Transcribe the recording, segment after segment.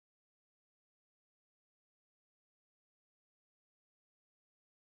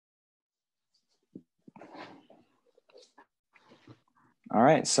All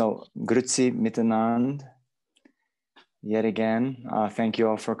right, so Grüezi miteinander. Yet again, thank you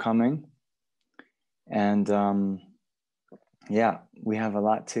all for coming. And yeah, we have a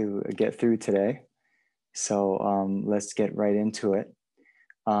lot to get through today. So let's get right into it.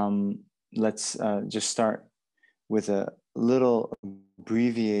 Let's just start with a little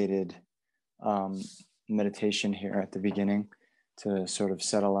abbreviated meditation here at the beginning to sort of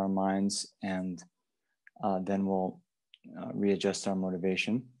settle our minds, and then we'll readjust our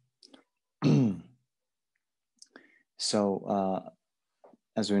motivation. So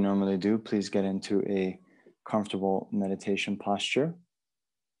as we normally do, please get into a comfortable meditation posture.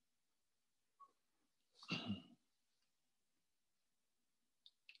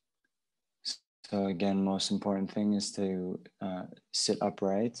 So again, most important thing is to sit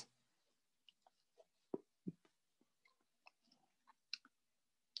upright.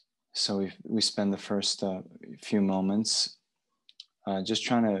 So we spend the first few moments just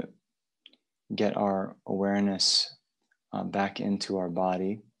trying to get our awareness back into our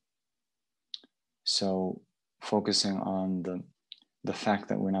body. So focusing on the fact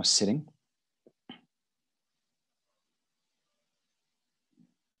that we're now sitting.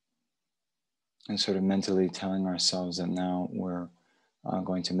 And sort of mentally telling ourselves that now we're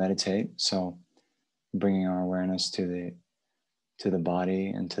going to meditate. So bringing our awareness to the body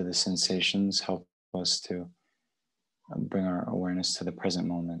and to the sensations help us to bring our awareness to the present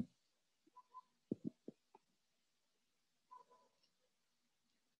moment.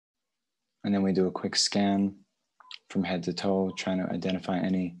 And then we do a quick scan from head to toe, trying to identify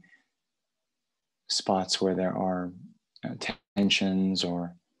any spots where there are tensions,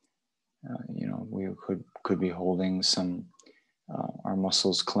 or we could be holding some our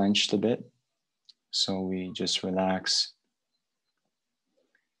muscles clenched a bit. So we just relax.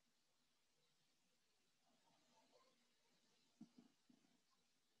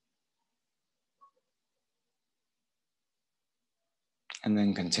 And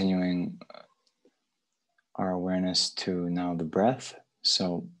then continuing our awareness to now the breath.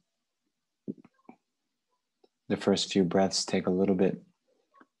 So the first few breaths take a little bit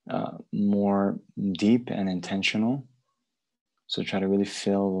more deep and intentional. So try to really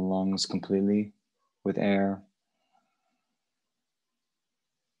fill the lungs completely with air.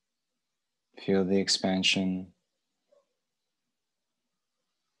 Feel the expansion.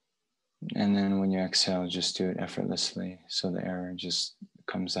 And then when you exhale, just do it effortlessly. So the air just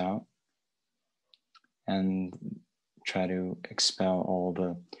comes out. And try to expel all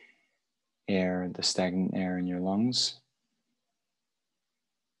the air, the stagnant air in your lungs.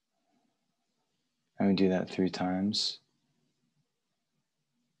 And we do that 3 times.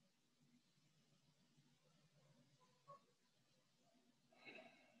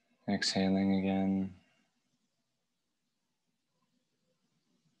 Exhaling again.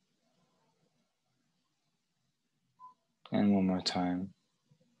 And one more time.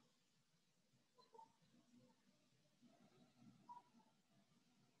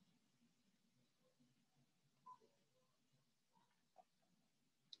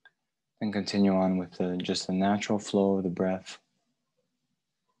 And continue on with just the natural flow of the breath.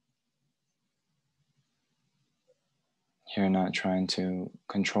 Here, not trying to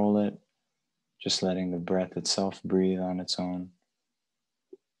control it, just letting the breath itself breathe on its own.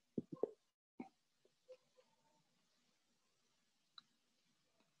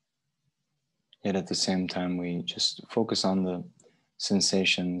 Yet at the same time, we just focus on the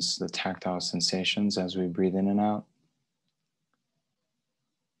sensations, the tactile sensations as we breathe in and out.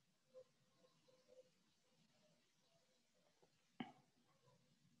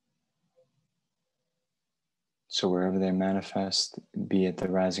 So wherever they manifest, be it the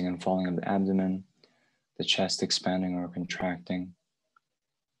rising and falling of the abdomen, the chest expanding or contracting,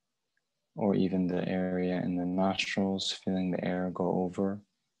 or even the area in the nostrils, feeling the air go over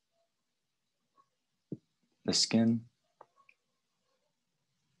the skin.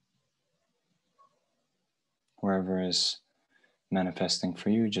 Wherever is manifesting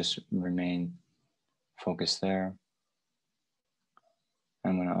for you, just remain focused there.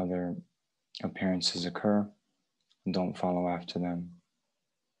 And when other appearances occur, don't follow after them.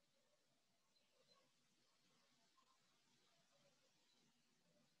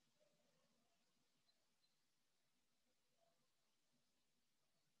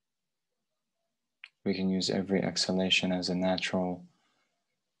 We can use every exhalation as a natural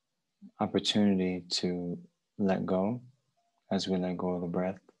opportunity to let go as we let go of the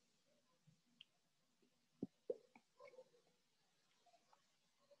breath.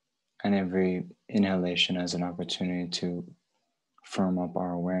 And every inhalation as an opportunity to firm up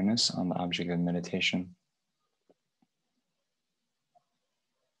our awareness on the object of meditation.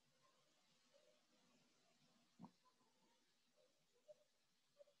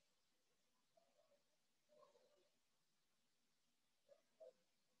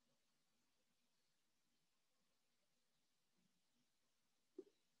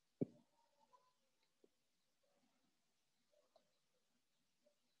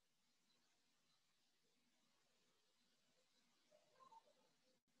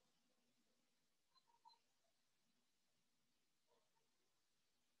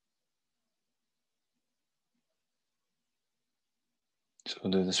 So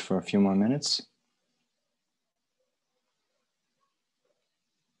we'll do this for a few more minutes.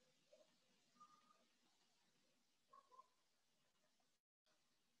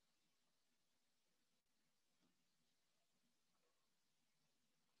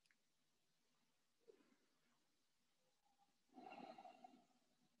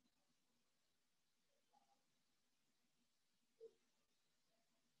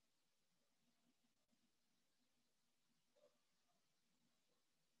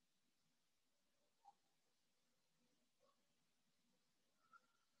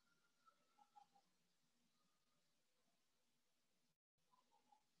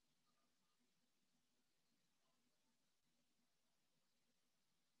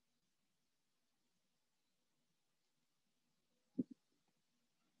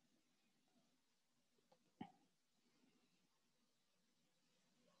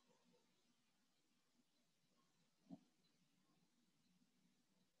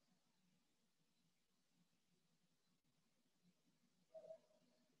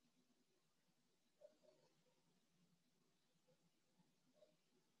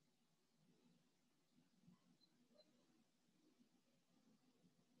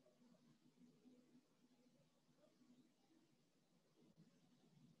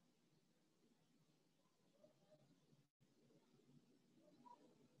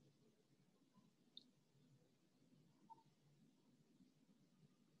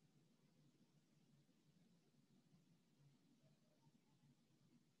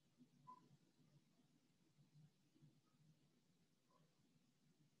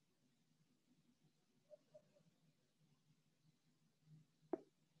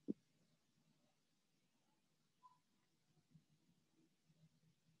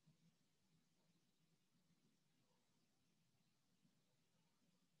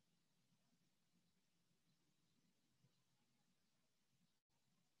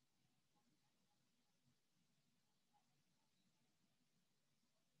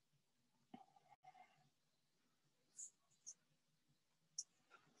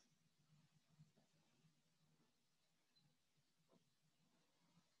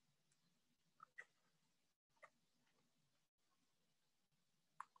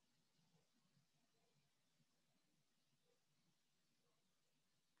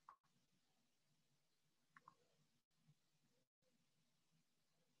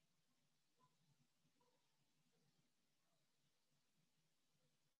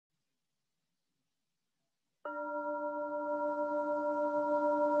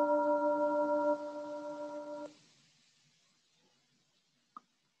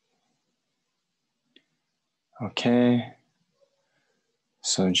 Okay,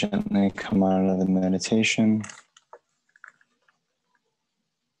 so gently come out of the meditation.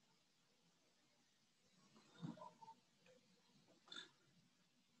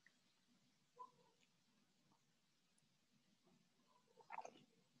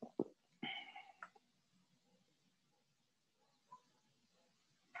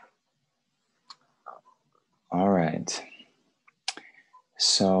 All right,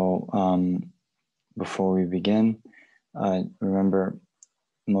 so before we begin, remember,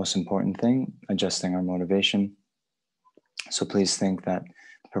 most important thing, adjusting our motivation. So please think that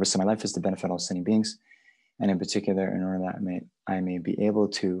the purpose of my life is to benefit all sentient beings, and in particular, in order that I may be able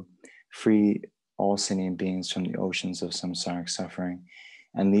to free all sentient beings from the oceans of samsaric suffering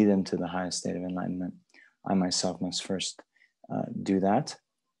and lead them to the highest state of enlightenment. I myself must first do that,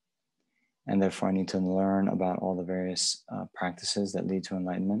 and therefore I need to learn about all the various practices that lead to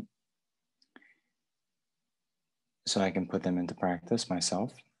enlightenment, so I can put them into practice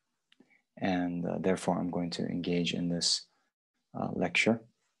myself. And therefore, I'm going to engage in this lecture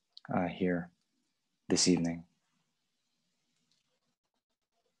here this evening.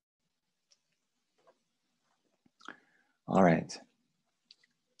 All right.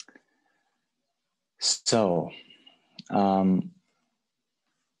 So,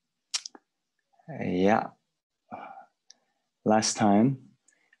 yeah, last time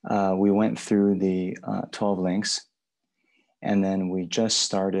we went through the 12 links, and then we just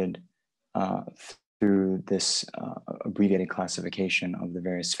started through this abbreviated classification of the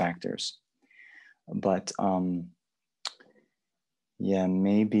various factors. But yeah,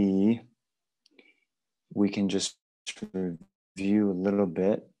 maybe we can just review a little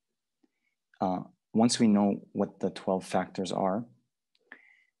bit. Once we know what the 12 factors are,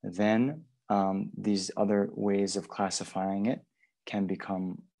 then these other ways of classifying it can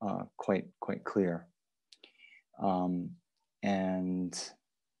become quite clear. And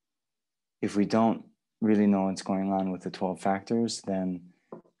if we don't really know what's going on with the 12 factors, then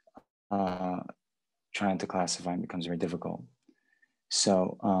trying to classify them becomes very difficult.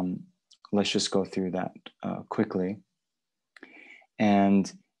 So let's just go through that quickly.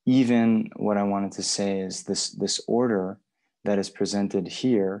 And even what I wanted to say is this order that is presented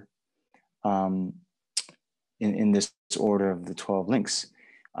here, in this order of the 12 links,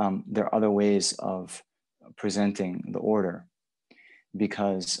 there are other ways of presenting the order,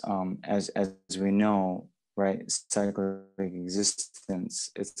 because as we know, right, cyclic existence,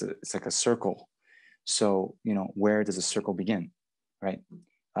 it's like a circle. So, you know, where does a circle begin, right?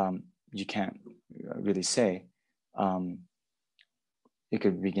 You can't really say. It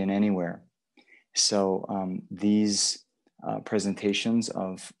could begin anywhere. So these presentations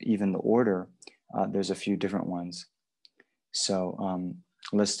of even the order, there's a few different ones. So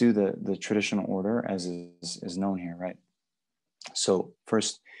let's do the traditional order as is known here, right? So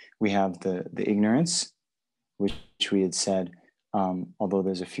first we have the ignorance, which we had said, although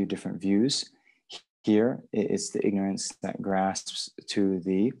there's a few different views, here it's the ignorance that grasps to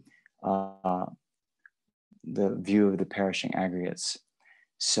the view of the perishing aggregates.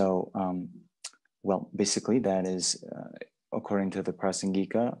 So, well, basically that is, according to the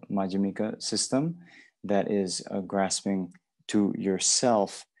Prasangika, Majjhimika system, that is grasping to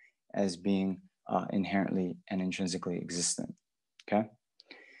yourself as being inherently and intrinsically existent, okay?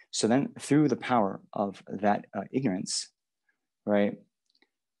 So then through the power of that ignorance, right,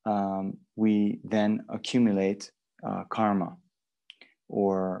 we then accumulate karma,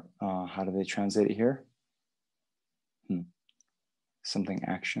 or how do they translate it here? Something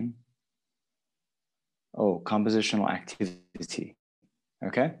action. Oh, compositional activity,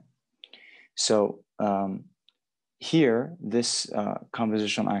 okay? So here, this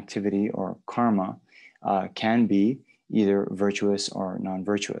compositional activity or karma can be either virtuous or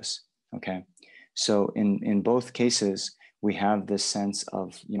non-virtuous, okay? So in both cases, we have this sense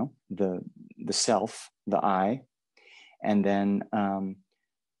of, you know, the self, the I, and then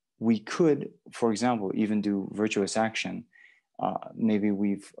we could, for example, even do virtuous action. Maybe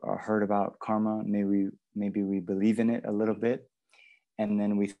we've heard about karma, maybe we believe in it a little bit, and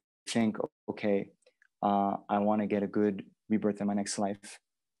then we think, okay, I want to get a good rebirth in my next life.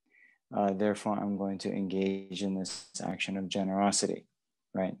 Therefore, I'm going to engage in this action of generosity,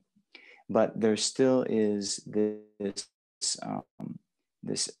 right? But there still is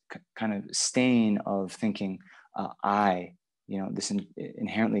this kind of stain of thinking, I, you know, this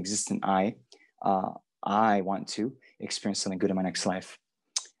inherently existent I want to experience something good in my next life.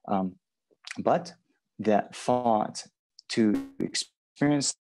 But that thought to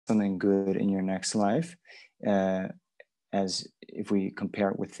experience something good in your next life, as if we compare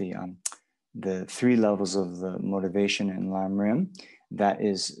it with the three levels of the motivation in Lamrim, that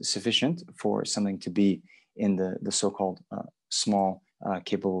is sufficient for something to be in the so-called small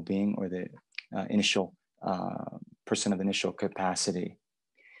capable being, or the initial person of initial capacity.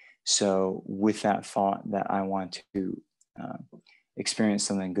 So with that thought that I want to experience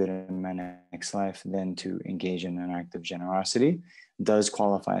something good in my next life, then to engage in an act of generosity does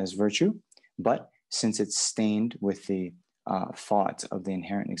qualify as virtue. But since it's stained with the thought of the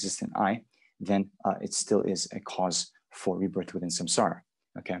inherent existent I, then it still is a cause for rebirth within samsara.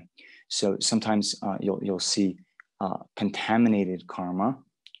 Okay, so sometimes you'll see contaminated karma,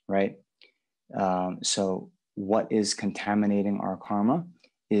 right? So what is contaminating our karma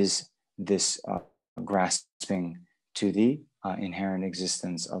is this grasping to the inherent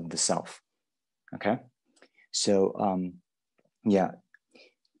existence of the self. Okay, so yeah,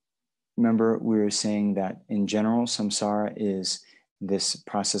 remember we were saying that in general, samsara is this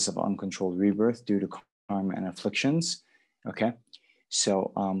process of uncontrolled rebirth due to karma and afflictions. Okay,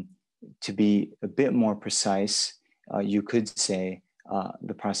 so to be a bit more precise, you could say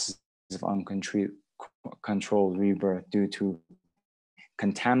the process of uncontrolled rebirth due to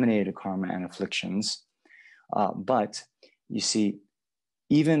contaminated karma and afflictions. But you see,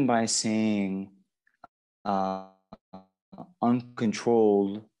 even by saying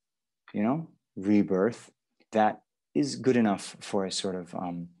uncontrolled, you know, rebirth, that is good enough for a sort of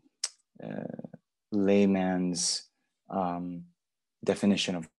layman's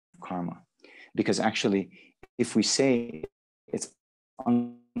definition of karma. Because actually, if we say it's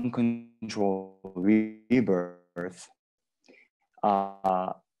uncontrolled rebirth,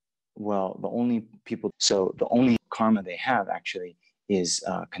 well, the only karma they have actually is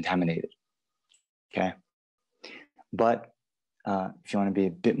contaminated. Okay, but if you want to be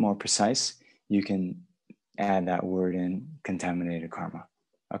a bit more precise, you can add that word in, contaminated karma.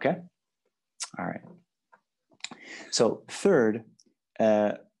 Okay, all right. So third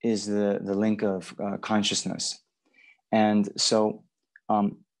is the link of consciousness, and so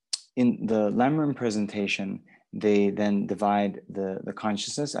in the Lamrim presentation, they then divide the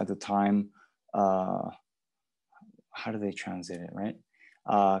consciousness at the time. How do they translate it, right?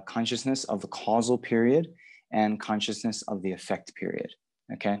 Consciousness of the causal period and consciousness of the effect period,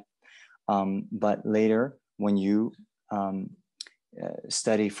 okay? But later, when you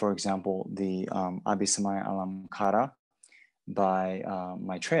study, for example, the Abhisamaya Alamkara by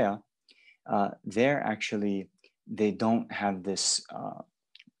Maitreya, they don't have this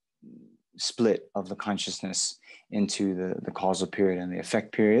split of the consciousness into the causal period and the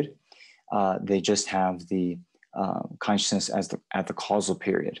effect period. They just have the consciousness at the causal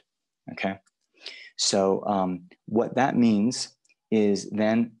period, okay? So what that means is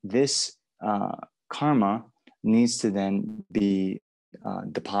then this karma needs to then be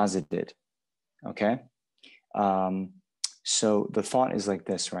deposited, okay? So the thought is like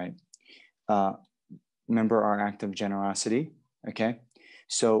this, right? Remember our act of generosity, okay?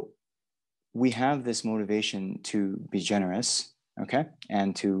 So we have this motivation to be generous, okay?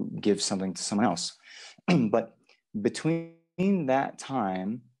 And to give something to someone else. But between that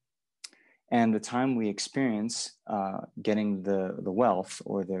time and the time we experience getting the wealth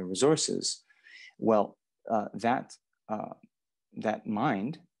or the resources, well, that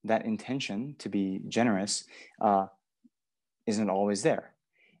mind, that intention to be generous isn't always there.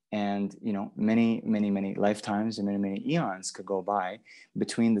 And, you know, many lifetimes and many eons could go by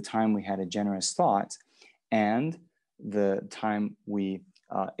between the time we had a generous thought and the time we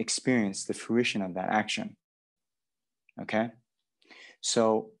experienced the fruition of that action. Okay?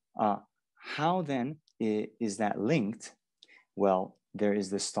 So how then is that linked? Well, there is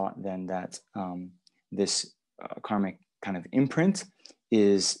this thought then that this karmic kind of imprint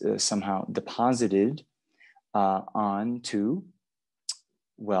is somehow deposited onto,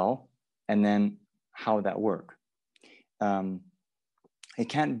 well, and then how would that work? It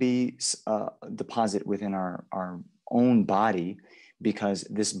can't be a deposit within our own body, because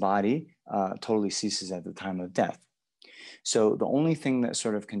this body totally ceases at the time of death. So the only thing that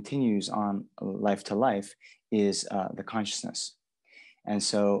sort of continues on life to life is the consciousness. And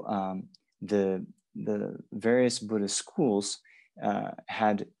so the various Buddhist schools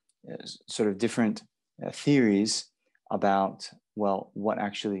had sort of different theories about, well, what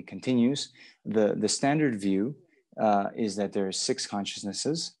actually continues. The standard view is that there are 6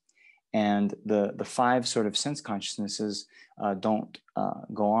 consciousnesses, and the 5 sort of sense consciousnesses don't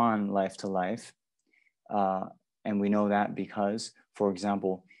go on life to life. And we know that because, for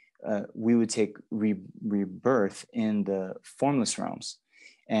example, we would take rebirth in the formless realms.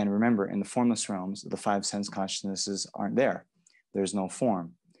 And remember, in the formless realms, the 5 sense consciousnesses aren't there. There's no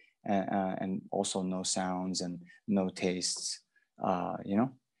form, and also no sounds and no tastes, you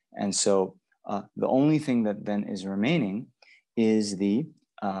know? And so the only thing that then is remaining is the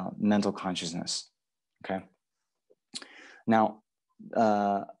mental consciousness, okay? Now,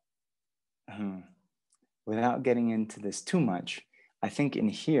 without getting into this too much, I think in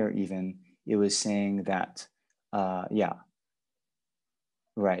here even, it was saying that, yeah,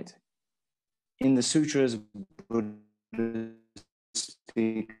 right. In the sutras, Buddha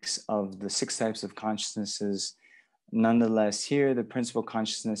speaks of the 6 types of consciousnesses. Nonetheless, here, the principal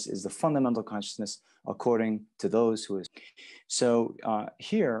consciousness is the fundamental consciousness according to those who is. So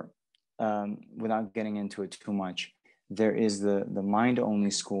here, without getting into it too much, there is the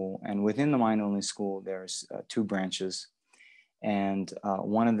mind-only school, and within the mind-only school, there's 2 branches, and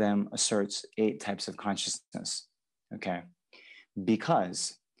one of them asserts 8 types of consciousness, okay?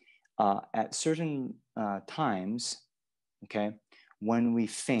 Because at certain times, okay, when we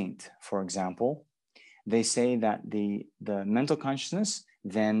faint, for example, they say that the mental consciousness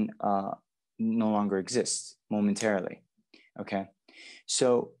then no longer exists momentarily, okay?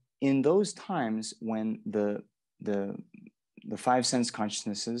 So in those times when the 5 sense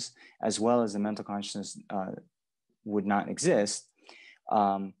consciousnesses as well as the mental consciousness would not exist,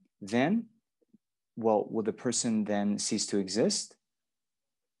 then, well, will the person then cease to exist?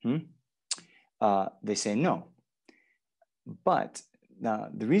 They say no. But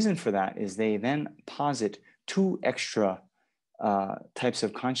the reason for that is they then posit 2 extra types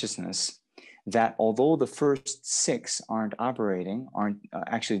of consciousness that, although the first 6 aren't operating,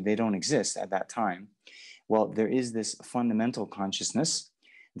 actually they don't exist at that time, well, there is this fundamental consciousness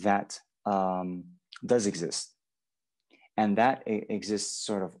that does exist. And that exists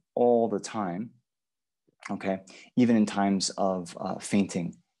sort of all the time, okay? Even in times of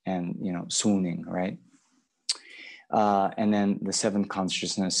fainting and, you know, swooning, right? And then the 7th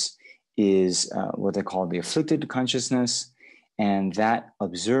consciousness is what they call the afflicted consciousness. And that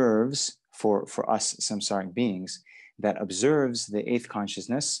observes, for us samsaric beings, that observes the 8th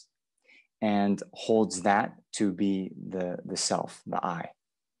consciousness and holds that to be the self, the I.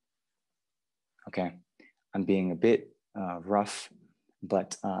 Okay, I'm being a bit rough,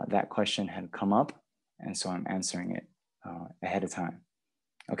 but that question had come up, and so I'm answering it ahead of time.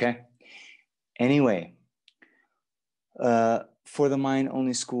 Okay, anyway, for the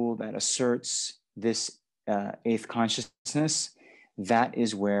mind-only school that asserts this eighth consciousness, that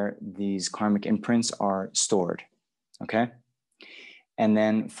is where these karmic imprints are stored. Okay, and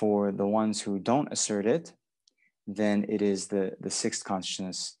then for the ones who don't assert it, then it is the sixth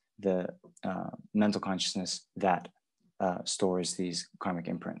consciousness, the mental consciousness that stores these karmic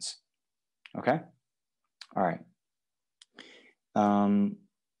imprints. Okay? All right. All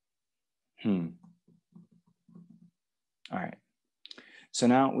right. So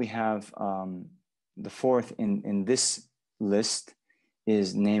now we have the fourth in this list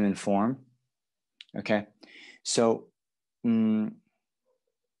is name and form. Okay? So,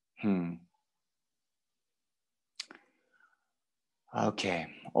 Okay,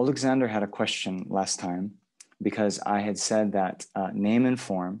 Alexander had a question last time because I had said that name and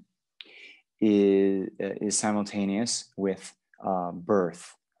form is simultaneous with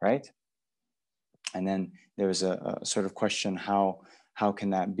birth, right? And then there was a sort of question, how can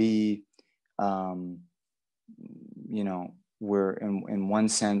that be? You know, we're in one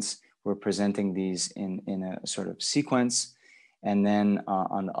sense, we're presenting these in a sort of sequence. And then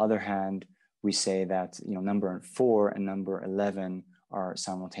on the other hand, we say that, you know, number 4 and number 11 are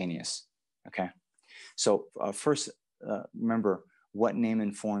simultaneous. Okay. So first, remember what name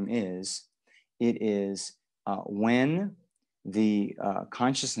and form is. It is when the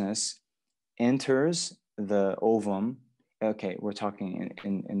consciousness enters the ovum. Okay, we're talking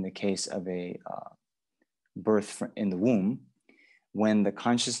in the case of a birth in the womb, when the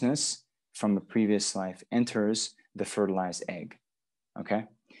consciousness from a previous life enters the fertilized egg. Okay,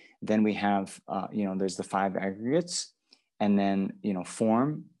 then we have, you know, there's the 5 aggregates, and then, you know,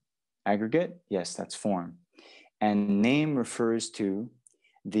 form, aggregate, yes, that's form. And name refers to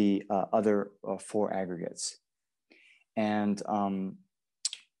the other 4 aggregates. And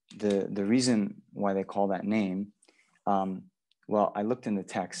the reason why they call that name, well, I looked in the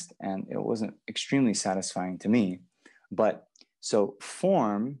text and it wasn't extremely satisfying to me. But so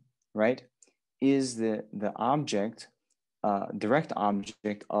form, right, is the object, direct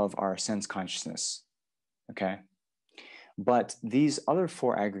object of our sense consciousness. Okay. But these other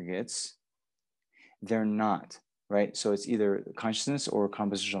 4 aggregates, they're not, right? So it's either consciousness or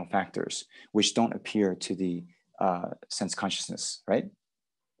compositional factors, which don't appear to the sense consciousness, right?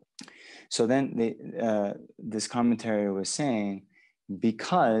 So then this commentary was saying,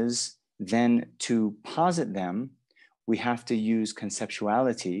 because then to posit them, we have to use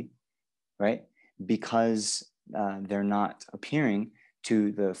conceptuality, right? Because they're not appearing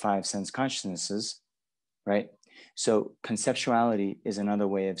to the 5 sense consciousnesses, right? So conceptuality is another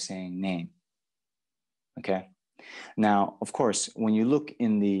way of saying name. Okay. Now, of course, when you look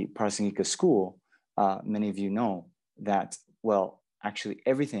in the Prasangika school, many of you know that, well, actually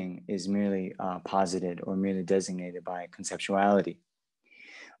everything is merely posited or merely designated by conceptuality.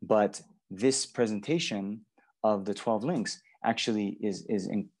 But this presentation of the 12 links actually is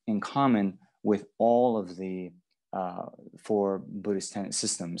in common with all of the 4 Buddhist tenet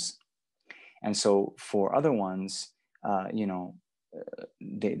systems. And so for other ones, you know,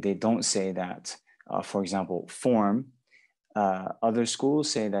 they don't say that, for example, form. Other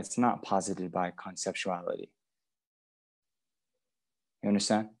schools say that's not posited by conceptuality. You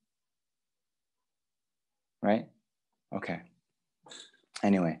understand? Right? Okay.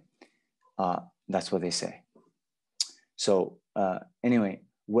 Anyway, that's what they say. So anyway,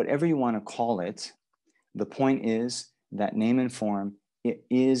 whatever you want to call it, the point is that name and form, it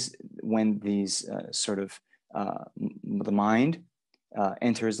is when these sort of the mind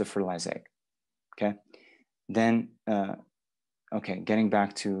enters the fertilized egg. Okay. Then, okay, getting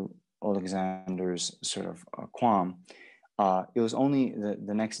back to Alexander's sort of qualm, it was only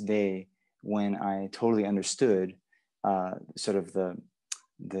the next day when I totally understood sort of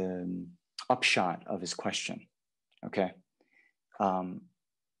the upshot of his question. Okay.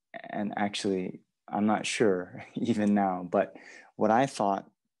 And actually, I'm not sure even now, but what I thought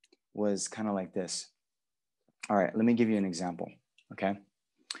was kind of like this. All right, let me give you an example. Okay.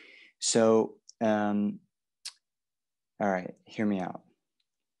 So, all right, hear me out.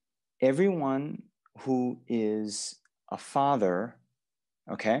 Everyone who is a father,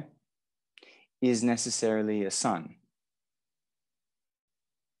 okay, is necessarily a son.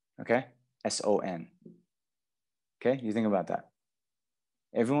 Okay, S-O-N. Okay, you think about that.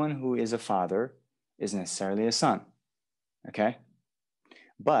 Everyone who is a father is necessarily a son. Okay,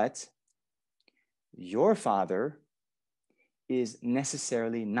 but your father is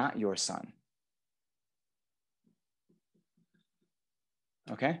necessarily not your son.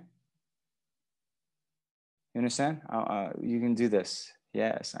 Okay? You understand? You can do this.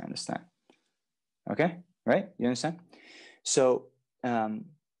 Yes, I understand. Okay? Right? You understand? So,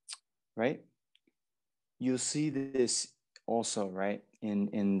 right? You'll see this also, right,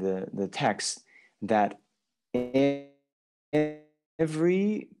 in the text, that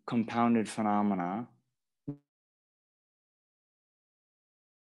every compounded phenomena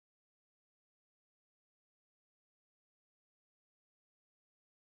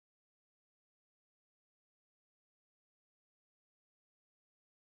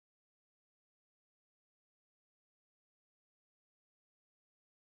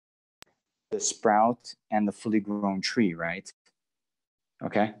the sprout and the fully grown tree, right?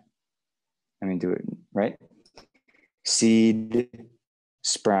 Okay. Let me do it, right? Seed,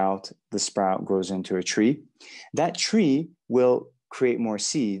 sprout, the sprout grows into a tree. That tree will create more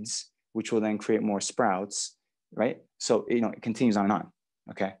seeds, which will then create more sprouts, right? So, it continues on and on.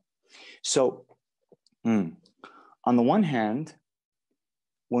 Okay. So, on the one hand,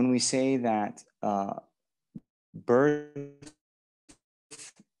 when we say that birth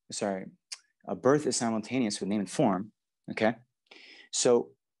is simultaneous with name and form, okay? So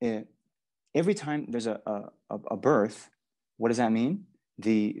every time there's a birth, what does that mean?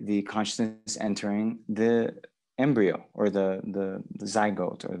 The consciousness entering the embryo or the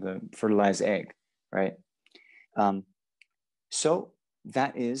zygote or the fertilized egg, right? So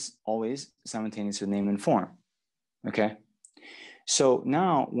that is always simultaneous with name and form, okay? So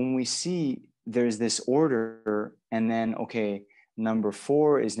now when we see there's this order, and then, okay, number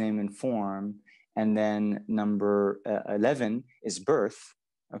 4 is name and form, and then number 11 is birth,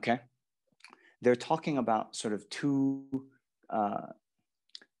 okay? They're talking about sort of two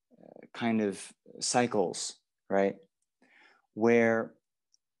kind of cycles, right? Where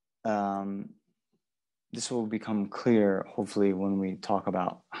this will become clear, hopefully, when we talk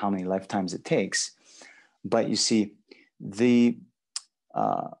about how many lifetimes it takes. But you see, the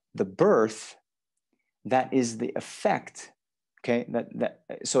birth, that is the effect, okay?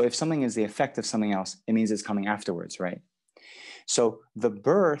 So if something is the effect of something else, it means it's coming afterwards, right? So the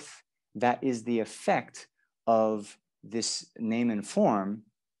birth, that is the effect of this name and form,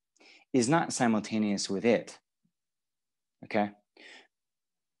 is not simultaneous with it, okay?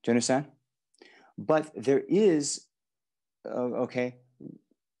 Do you understand? But there is, okay,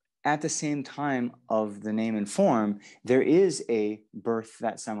 at the same time of the name and form, there is a birth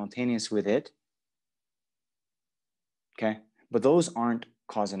that's simultaneous with it, okay? But those aren't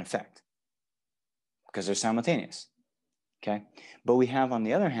cause and effect because they're simultaneous, okay? But we have, on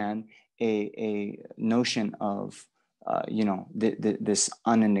the other hand, a notion of, this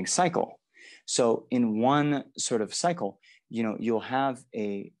unending cycle. So in one sort of cycle, you'll have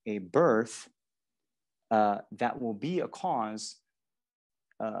a birth that will be a cause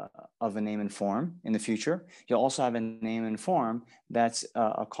of a name and form in the future. You'll also have a name and form that's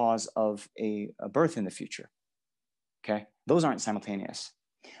a cause of a birth in the future. Okay, those aren't simultaneous.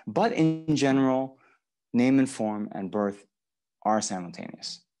 But in general, name and form and birth are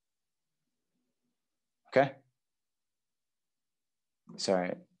simultaneous. Okay?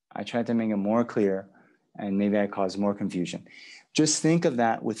 Sorry, I tried to make it more clear, and maybe I caused more confusion. Just think of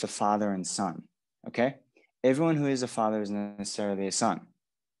that with the father and son. Okay? Everyone who is a father is not necessarily a son.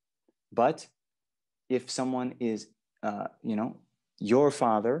 But if someone is, your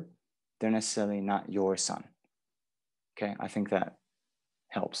father, they're necessarily not your son. Okay, I think that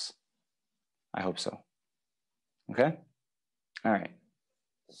helps. I hope so. Okay? All right.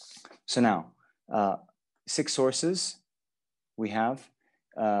 So now, 6 sources we have.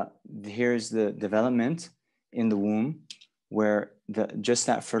 Here's the development in the womb, where just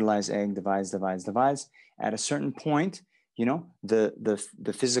that fertilized egg divides. At a certain point,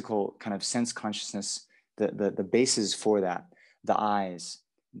 the physical kind of sense consciousness, the basis for that, the eyes,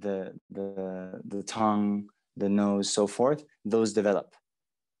 the tongue, the nose, so forth, those develop.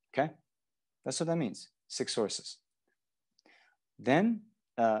 Okay, that's what that means. 6 sources. Then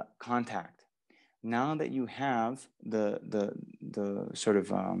contact. Now that you have the sort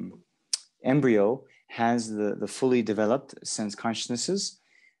of embryo has the fully developed sense consciousnesses,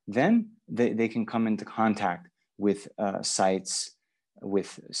 then they can come into contact with sights,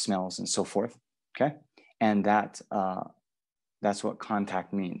 with smells, and so forth. Okay, and that's what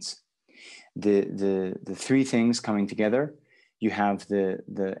contact means. The 3 things coming together. You have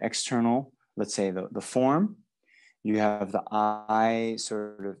the external, let's say the form. You have the eye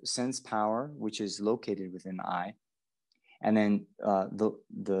sort of sense power, which is located within the eye, and then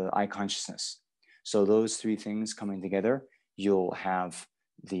the eye consciousness. So those three things coming together, you'll have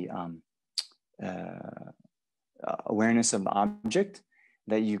the awareness of the object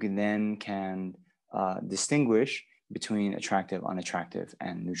that you can distinguish between attractive, unattractive,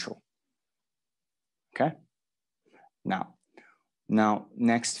 and neutral. Okay. Now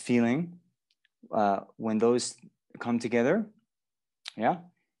next feeling, when those come together, yeah,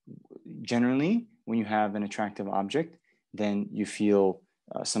 generally when you have an attractive object, then you feel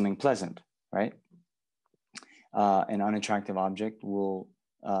something pleasant, right? An unattractive object will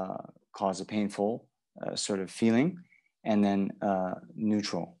cause a painful sort of feeling, and then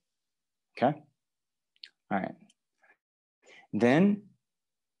neutral. Okay. All right. Then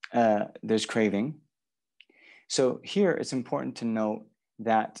there's craving. So here it's important to note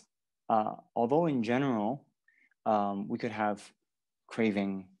that although in general we could have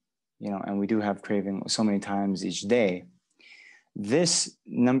craving, and we do have craving so many times each day, this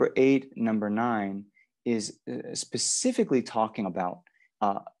number 8, number 9 is specifically talking about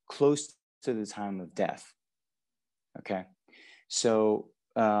close to the time of death. Okay, so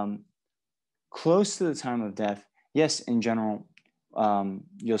close to the time of death, yes, in general,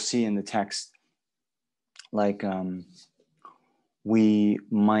 you'll see in the text, like we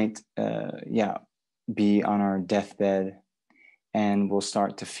might, be on our deathbed and we'll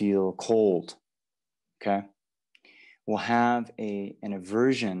start to feel cold. Okay, we'll have an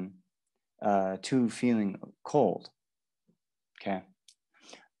aversion to feeling cold. Okay,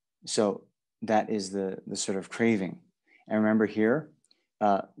 so that is the sort of craving. And remember here,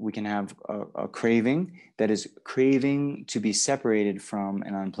 we can have a craving that is craving to be separated from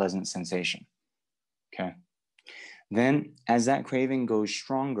an unpleasant sensation. Okay. Then as that craving goes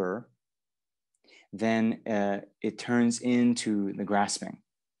stronger, then it turns into the grasping.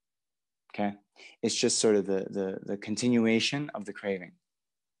 Okay. It's just sort of the continuation of the craving.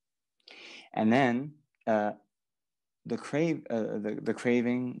 And then the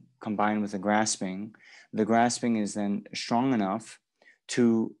craving combined with the grasping is then strong enough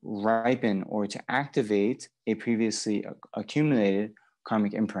to ripen or to activate a previously accumulated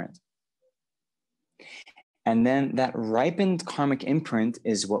karmic imprint. And then that ripened karmic imprint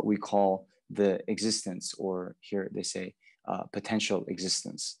is what we call the existence, or here they say potential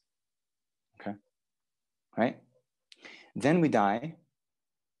existence. Okay, right? Then we die,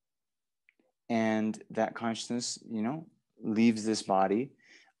 and that consciousness, leaves this body.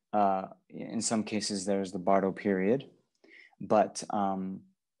 In some cases, there's the Bardo period, but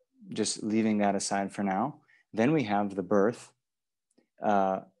just leaving that aside for now. Then we have the birth,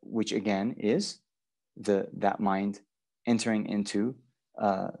 which again is that mind entering into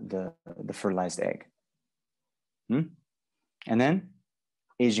the fertilized egg. And then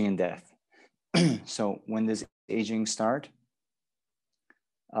aging and death. So when does aging start?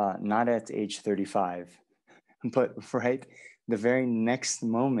 Not at age 35, but right the very next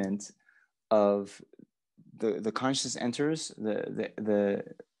moment of the consciousness enters the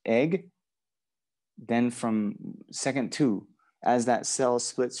egg. Then from second 2, as that cell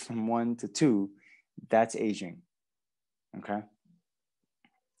splits from 1 to 2, that's aging. Okay.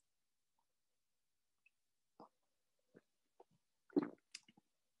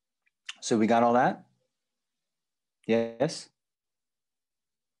 So we got all that? Yes?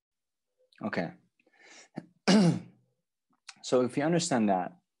 Okay. So if you understand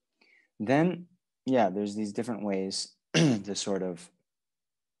that, then there's these different ways to sort of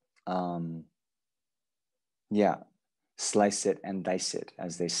slice it and dice it,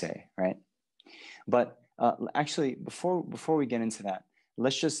 as they say, right? But actually, before we get into that,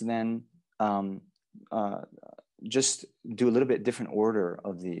 let's just then just do a little bit different order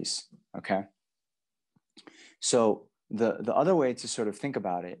of these, okay? So the other way to sort of think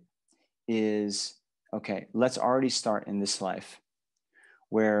about it is, okay, let's already start in this life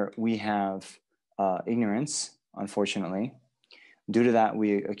where we have ignorance, unfortunately. Due to that,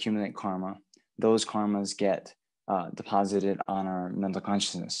 we accumulate karma. Those karmas get deposited on our mental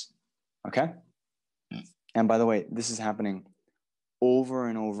consciousness, okay? And by the way, this is happening over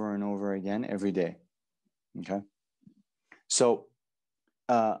and over and over again every day, okay? So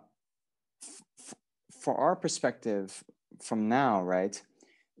for our perspective from now, right,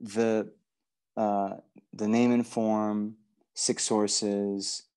 the name and form, 6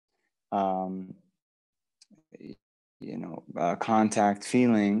 sources, contact,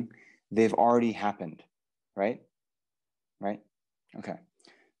 feeling, they've already happened, right? Right? Okay.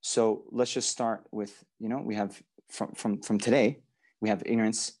 So let's just start with, we have from today, we have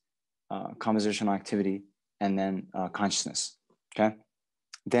ignorance, compositional activity, and then consciousness, okay?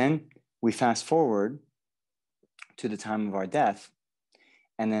 Then we fast forward to the time of our death,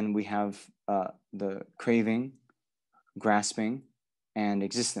 and then we have the craving, grasping, and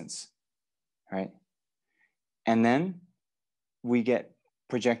existence, right? And then we get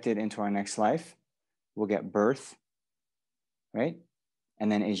projected into our next life. We'll get birth, right?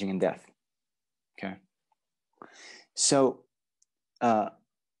 And then aging and death, okay? So,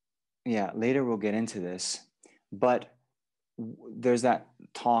 yeah, later we'll get into this, but there's that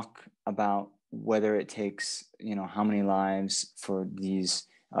talk about whether it takes, how many lives for these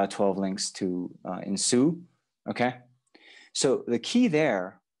 12 links to ensue, okay? So the key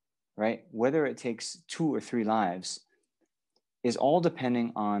there, right, whether it takes 2 or 3 lives is all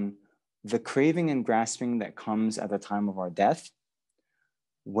depending on the craving and grasping that comes at the time of our death,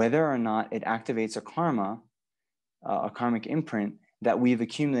 whether or not it activates a karma, a karmic imprint that we've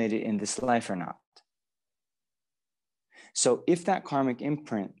accumulated in this life or not. So if that karmic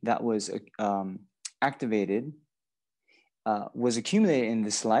imprint that was activated was accumulated in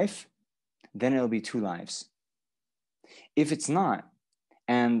this life, then it'll be 2 lives. If it's not,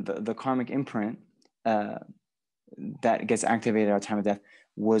 and the karmic imprint that gets activated at our time of death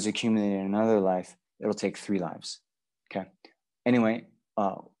was accumulated in another life, it'll take 3 lives, okay? Anyway,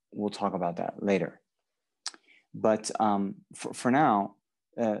 we'll talk about that later. But for now,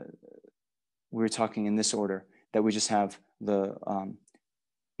 we're talking in this order, that we just have the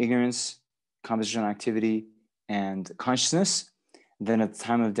ignorance, compositional activity, and consciousness. Then at the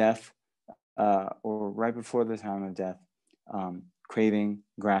time of death, or right before the time of death, craving,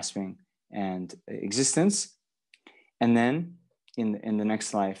 grasping, and existence. And then in the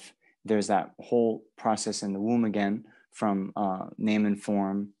next life, there's that whole process in the womb again, from name and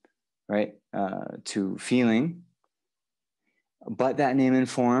form, right, to feeling. But that name and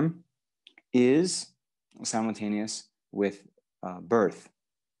form is simultaneous with birth,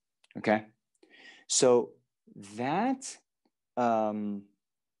 okay? So that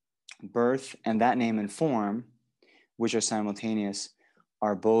birth and that name and form, which are simultaneous,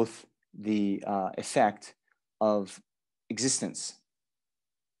 are both the effect of existence,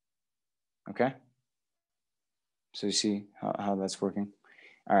 okay? So you see how that's working?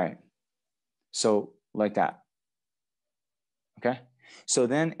 All right, so like that, okay? So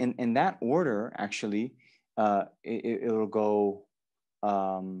then in that order, actually, it'll go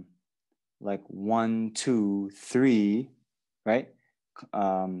like 1, 2, 3, right?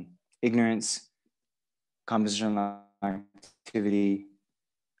 Ignorance, compositional activity,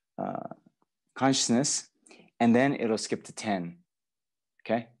 consciousness, and then it'll skip to 10,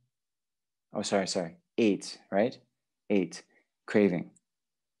 okay? Oh, sorry, 8, right? 8, craving,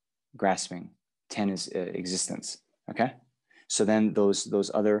 grasping, 10 is existence, okay? So then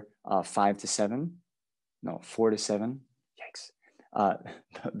those other 5 to 7, no, 4 to 7, yikes,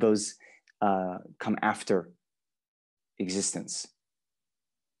 those come after existence,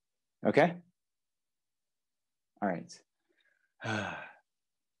 okay? All right.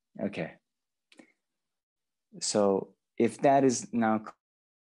 Okay. So if that is now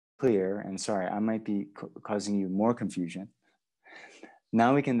clear, and sorry, I might be causing you more confusion,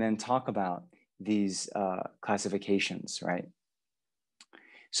 now we can then talk about these classifications, right?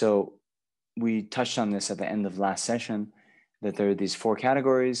 So we touched on this at the end of last session, that there are these 4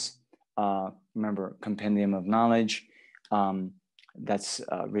 categories. Remember, Compendium of Knowledge, that's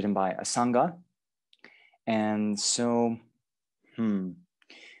written by Asanga. And so,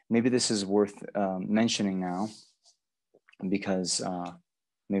 maybe this is worth mentioning now, because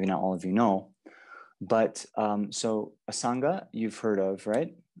maybe not all of you know. But so Asanga, you've heard of,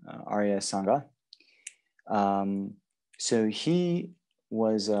 right? Arya Asanga. So he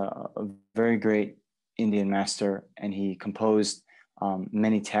was a very great Indian master, and he composed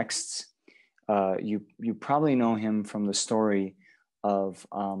many texts. You probably know him from the story of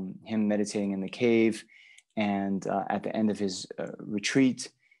him meditating in the cave, and at the end of his retreat,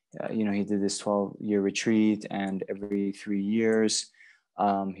 he did this 12-year retreat, and every 3 years,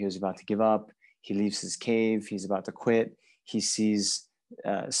 he was about to give up. He leaves his cave. He's about to quit. He sees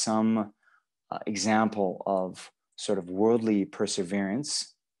some example of sort of worldly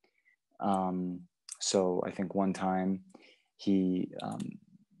perseverance. So I think one time he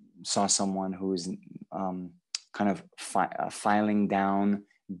saw someone who was kind of filing down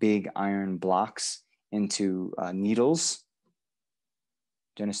big iron blocks into needles.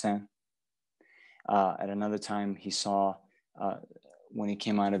 Do you understand? At another time, he saw, when he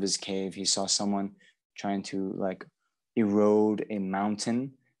came out of his cave, he saw someone trying to like erode a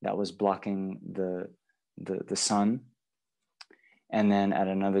mountain that was blocking the sun. And then at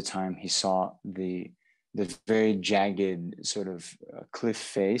another time, he saw the very jagged sort of cliff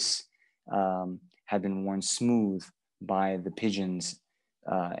face had been worn smooth by the pigeons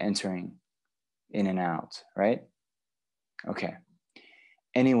entering in and out, right? Okay.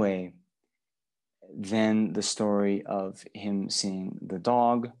 Anyway, then the story of him seeing the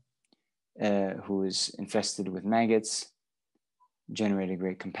dog who is infested with maggots generated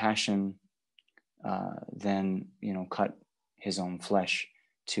great compassion, then, cut his own flesh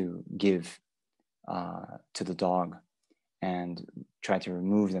to give to the dog and try to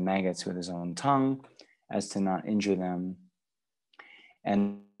remove the maggots with his own tongue as to not injure them.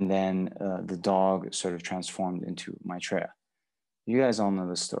 And then the dog sort of transformed into Maitreya. You guys all know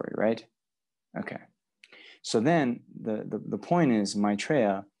the story, right? Okay. So then the point is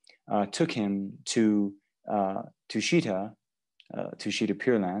Maitreya took him to Tushita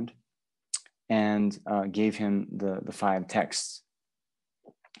Pure Land, and gave him the 5 texts,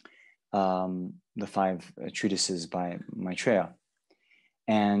 the 5 treatises by Maitreya.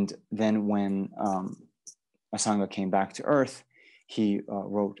 And then when Asanga came back to Earth, he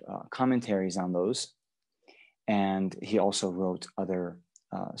wrote commentaries on those, and he also wrote other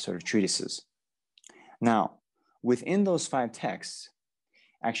sort of treatises. Now, within those 5 texts,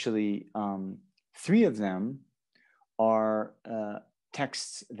 actually, 3 of them are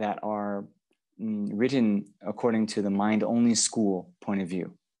texts that are written according to the mind-only school point of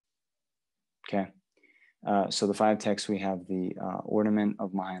view. Okay, so the 5 texts, we have the Ornament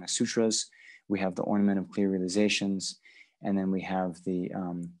of Mahayana Sutras, we have the Ornament of Clear Realizations, and then we have the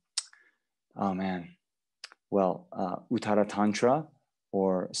Uttara Tantra,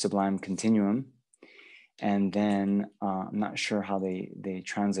 or Sublime Continuum, and then I'm not sure how they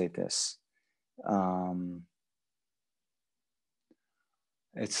translate this.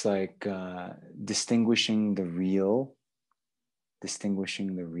 It's like distinguishing the real,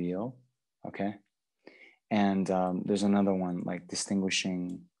 okay? And there's another one like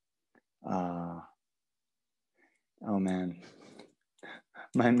distinguishing, oh man,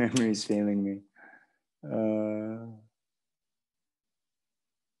 my memory is failing me.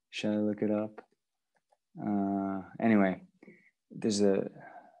 Should I look it up? Anyway,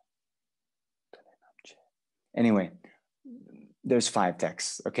 there's 5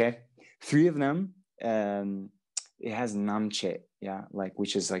 texts, okay? 3 of them, it has namche, yeah, like,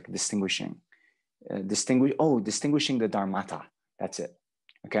 which is like distinguishing. Distinguishing the dharmata, that's it,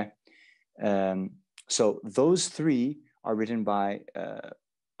 okay? So those 3 are written by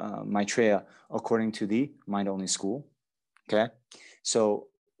Maitreya according to the mind-only school, okay? So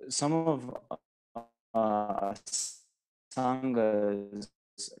some of Sanga's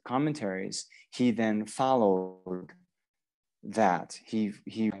commentaries, he then followed that. He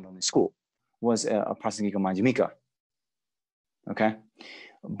mind-only school was a Prasangika Madhyamika, okay?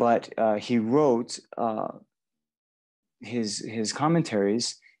 But he wrote his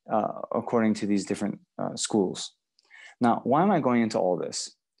commentaries according to these different schools. Now, why am I going into all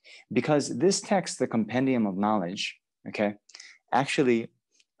this? Because this text, the Compendium of Knowledge, okay, actually,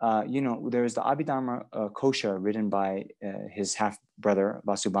 there's the Abhidharma Kosha written by his half-brother,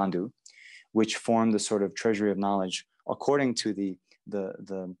 Vasubandhu, which formed the sort of treasury of knowledge according to the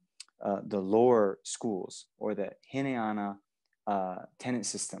lower schools, or the Hinayana tenet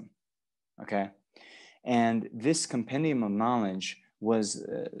system, okay? And this Compendium of Knowledge was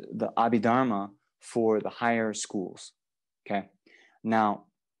the Abhidharma for the higher schools, okay? Now,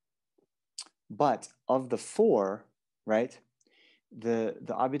 but of the 4, right, the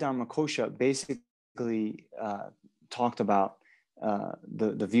Abhidharma Kosha basically talked about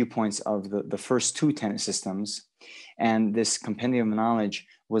the viewpoints of the first 2 tenet systems, and this Compendium of Knowledge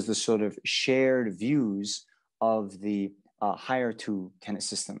was the sort of shared views of the higher 2 tenet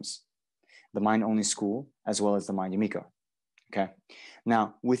systems, the mind-only school as well as the Madhyamika. Okay.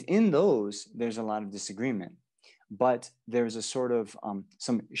 Now, within those, there's a lot of disagreement, but there's a sort of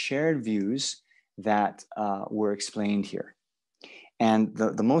some shared views that were explained here. And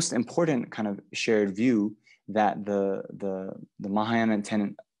the most important kind of shared view that the Mahayana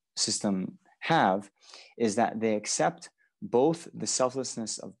tenet system have is that they accept both the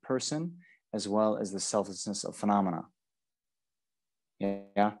selflessness of person as well as the selflessness of phenomena.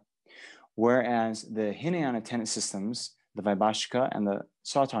 Yeah. Whereas the Hinayana tenet systems, the Vaibhashika and the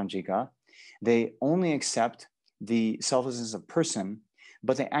Sautranjika, they only accept the selflessness of person,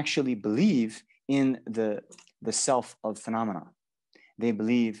 but they actually believe in the self of phenomena. They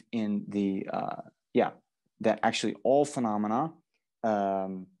believe in that actually all phenomena,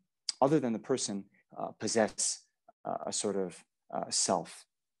 other than the person, possess a sort of self.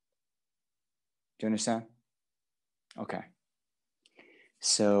 Do you understand? Okay.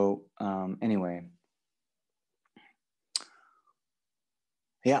 So anyway,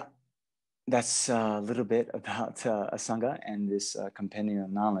 yeah, that's a little bit about Asanga and this Compendium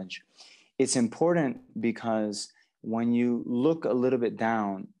of Knowledge. it's important because when you look a little bit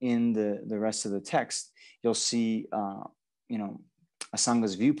down in the rest of the text, you'll see,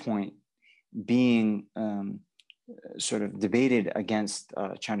 Asanga's viewpoint being sort of debated against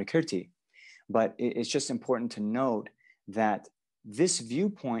Chandrakirti. But it's just important to note that this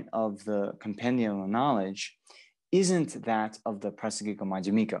viewpoint of the compendium of knowledge isn't that of the Prasangika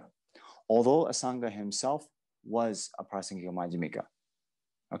Majjhimika, although Asanga himself was a Prasangika Majjhimika.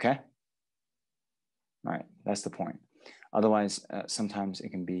 Okay? All right, that's the point. Otherwise, sometimes it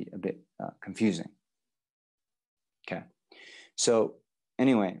can be a bit confusing. Okay, so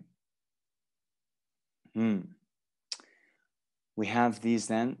anyway, we have these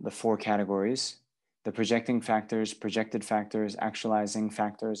then, the four categories: the projecting factors, projected factors, actualizing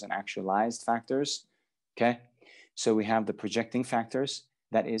factors, and actualized factors. Okay, so we have the projecting factors,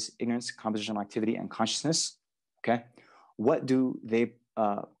 that is ignorance, compositional activity, and consciousness. Okay, what do they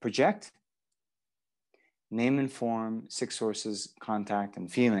project? Name and form, six sources, contact, and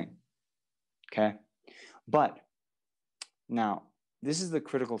feeling. Okay, but now this is the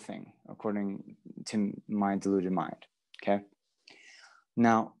critical thing according to my deluded mind. Okay,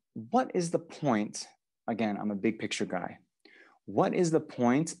 now what is the point? Again, I'm a big picture guy. What is the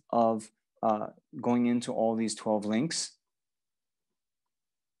point of going into all these 12 links?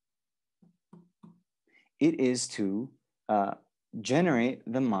 It is to generate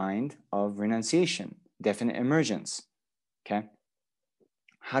the mind of renunciation, definite emergence. Okay,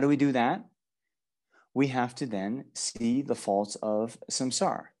 how do we do that? We have to then see the faults of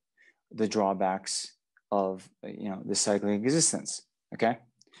samsara, the drawbacks of the cyclic existence. Okay,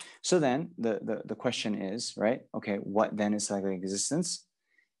 so then the question is, right? Okay, what then is cyclic existence?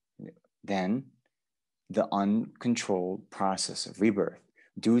 Then the uncontrolled process of rebirth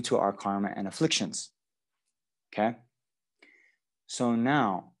due to our karma and afflictions. Okay, so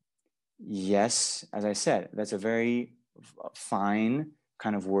now, yes, as I said, that's a very fine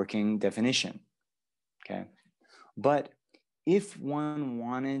kind of working definition. Okay, but if one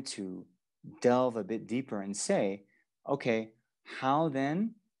wanted to delve a bit deeper and say, okay, how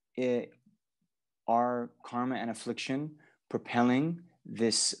then are karma and affliction propelling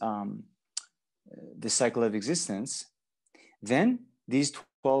this this cycle of existence? Then these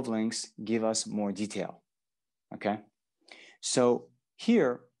 12 links give us more detail. Okay, so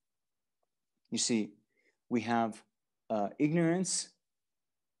here you see we have ignorance,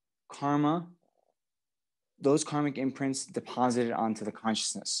 karma, those karmic imprints deposited onto the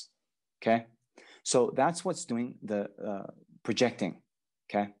consciousness. Okay, so that's what's doing the projecting.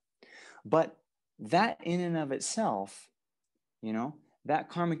 Okay, but that in and of itself, that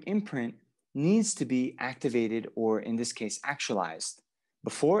karmic imprint needs to be activated, or in this case, actualized,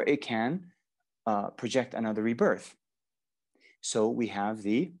 before it can project another rebirth. So we have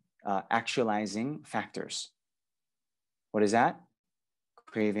the actualizing factors. What is that?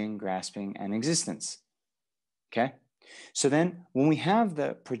 Craving, grasping, and existence. Okay, so then when we have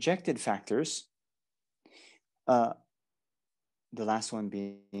the projected factors, the last one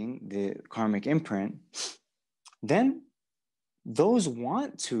being the karmic imprint, then those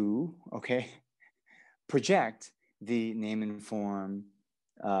want to, project the name and form,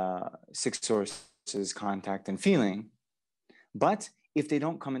 six sources, contact, and feeling. But if they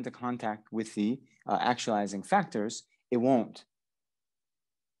don't come into contact with the actualizing factors, it won't.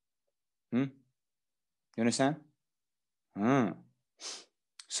 You understand?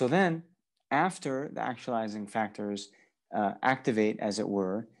 So then, after the actualizing factors activate, as it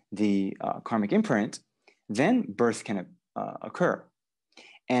were, the karmic imprint, then birth can occur.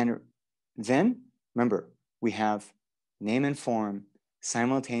 And then, remember, we have name and form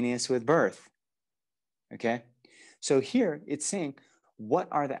simultaneous with birth. Okay? So here it's saying, what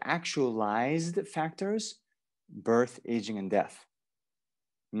are the actualized factors? Birth, aging, and death.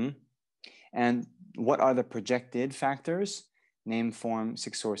 And what are the projected factors? Name, form,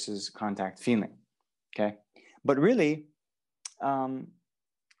 six sources, contact, feeling. Okay? But really,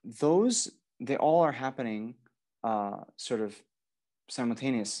 they all are happening sort of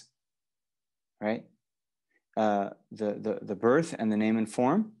simultaneous, right? The birth and the name and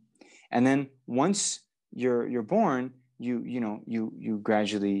form, and then once you're born, you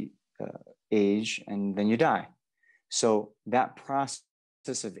gradually age, and then you die. So that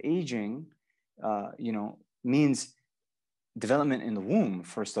process of aging, means development in the womb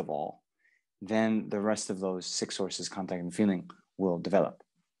first of all. Then the rest of those six sources, contact, and feeling will develop.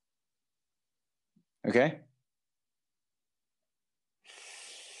 Okay.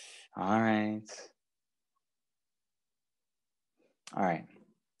 All right.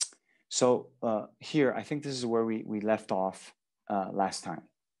 So here, I think this is where we left off last time.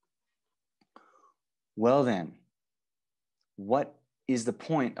 well then, what is the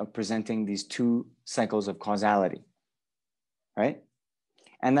point of presenting these two cycles of causality, right?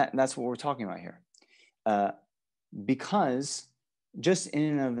 And that's what we're talking about here. Because just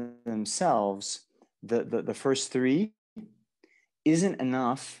in and of themselves, the first three isn't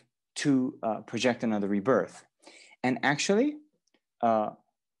enough to project another rebirth. And actually,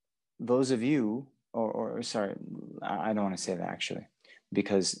 those of you, or sorry, I don't want to say that actually,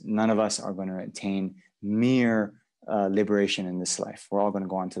 because none of us are going to attain mere liberation in this life. We're all going to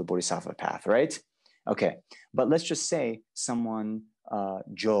go on to the Bodhisattva path, right? Okay, but let's just say someone,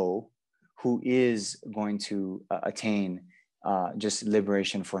 Joe, who is going to attain just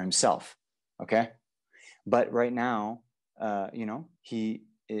liberation for himself, okay? But right now, he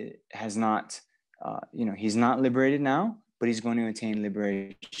has not, he's not liberated now, but he's going to attain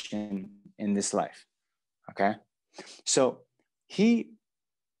liberation in this life, okay? So he,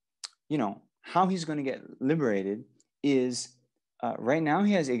 how he's going to get liberated is right now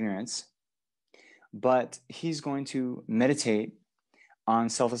he has ignorance, but he's going to meditate on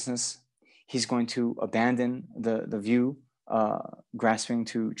selflessness. He's going to abandon the view grasping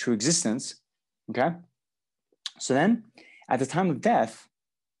to true existence, okay? So then, at the time of death,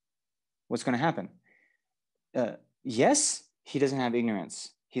 what's going to happen? Yes, he doesn't have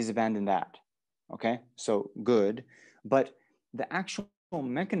ignorance. He's abandoned that, okay? So good. But the actual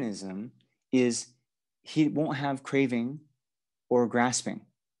mechanism is he won't have craving or grasping.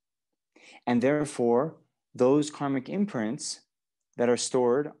 And therefore, those karmic imprints that are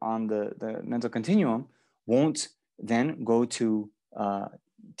stored on the mental continuum won't then go to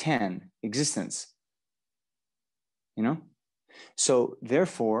 10, existence. So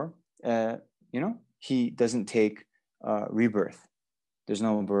therefore, he doesn't take rebirth. There's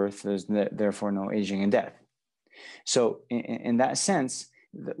no birth, there's therefore no aging and death. So in that sense,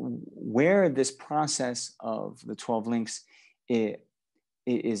 where this process of the 12 links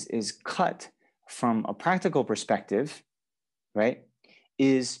is cut from a practical perspective, right,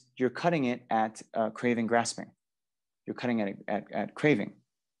 is you're cutting it at craving, grasping. You're cutting it at craving,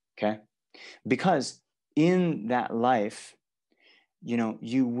 okay? Because in that life,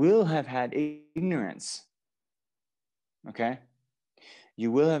 you will have had ignorance, okay?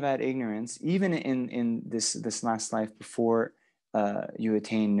 You will have had ignorance, even in this last life before you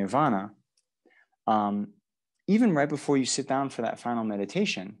attain nirvana. Even right before you sit down for that final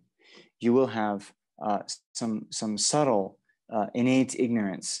meditation, you will have some subtle innate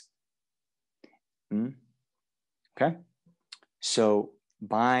ignorance. Okay? So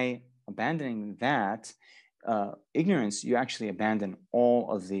by abandoning that ignorance, you actually abandon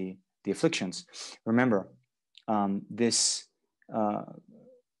all of the afflictions. Remember, this,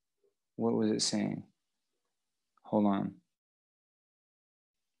 what was it saying? Hold on.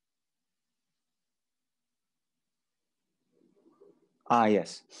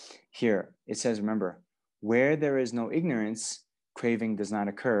 Yes. Here, it says, remember, where there is no ignorance, craving does not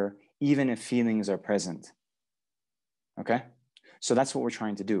occur, even if feelings are present. Okay? So that's what we're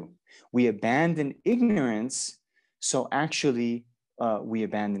trying to do. We abandon ignorance, so actually we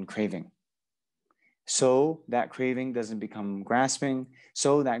abandon craving. So that craving doesn't become grasping,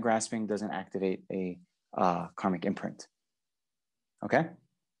 so that grasping doesn't activate a karmic imprint. Okay?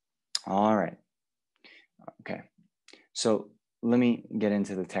 All right. Okay. So let me get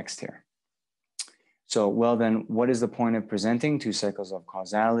into the text here. So, well then, what is the point of presenting two cycles of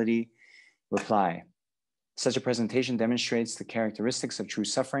causality? Reply. Such a presentation demonstrates the characteristics of true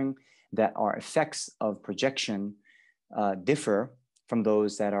suffering that are effects of projection differ from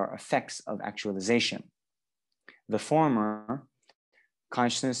those that are effects of actualization. The former,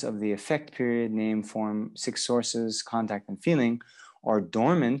 consciousness of the effect period, name, form, six sources, contact, and feeling, are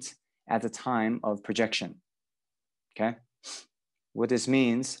dormant at the time of projection. Okay? What this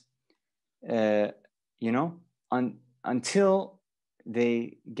means, until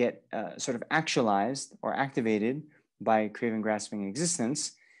they get sort of actualized or activated by craving, grasping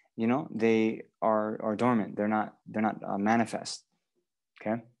existence, they are dormant. They're not manifest.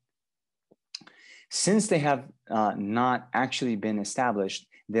 Okay. Since they have not actually been established,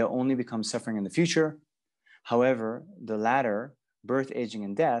 they'll only become suffering in the future. However, the latter, birth, aging,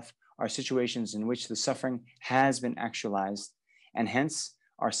 and death, are situations in which the suffering has been actualized and hence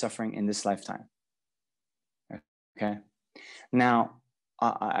are suffering in this lifetime. Okay. Now,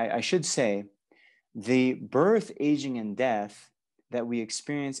 I should say the birth, aging, and death that we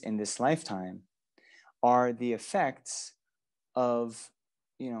experience in this lifetime are the effects of,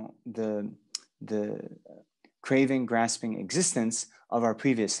 the craving, grasping existence of our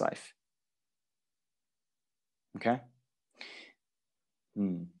previous life. Okay?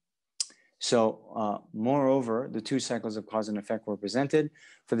 So, moreover, the two cycles of cause and effect were presented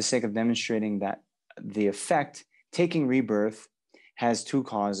for the sake of demonstrating that the effect, taking rebirth, has two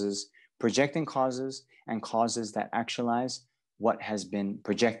causes, projecting causes and causes that actualize what has been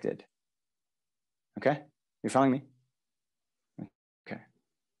projected. Okay? You're following me? Okay.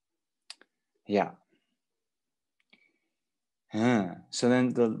 Yeah. So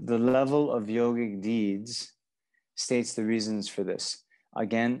then the level of yogic deeds states the reasons for this.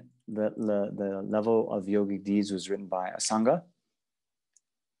 Again, the level of yogic deeds was written by Asanga.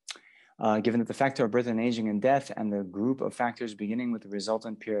 Given that the factor of birth and aging and death and the group of factors beginning with the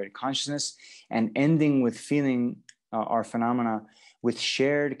resultant periodic consciousness and ending with feeling are phenomena with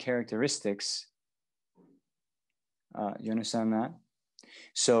shared characteristics. You understand that?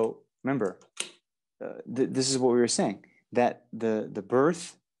 So remember, this is what we were saying, that the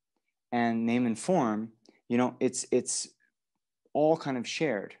birth and name and form, you know, it's all kind of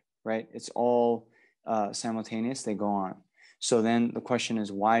shared, right? It's all simultaneous, they go on. So then the question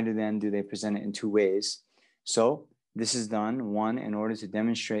is, why do they present it in two ways? So this is done, one, in order to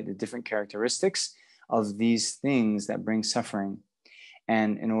demonstrate the different characteristics of these things that bring suffering,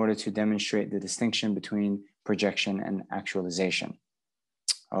 and in order to demonstrate the distinction between projection and actualization.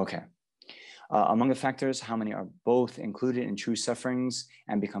 Okay. Among the factors, how many are both included in true sufferings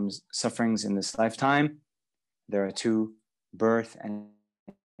and becomes sufferings in this lifetime? There are two: birth and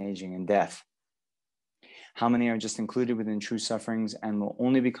aging and death. How many are just included within true sufferings and will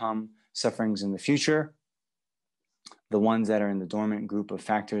only become sufferings in the future? The ones that are in the dormant group of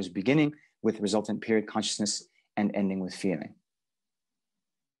factors beginning with resultant period consciousness and ending with feeling.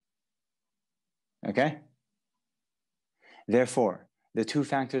 Okay? Therefore, the two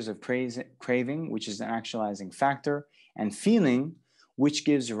factors of craving, which is an actualizing factor, and feeling, which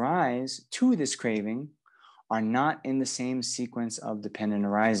gives rise to this craving, are not in the same sequence of dependent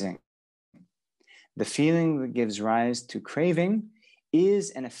arising. The feeling that gives rise to craving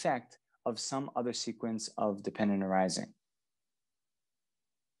is an effect of some other sequence of dependent arising.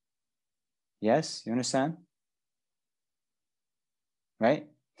 Yes, you understand? Right?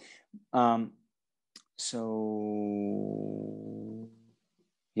 So,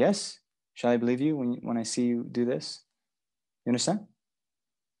 yes? Shall I believe you when I see you do this? You understand?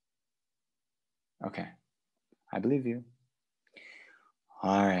 Okay. I believe you.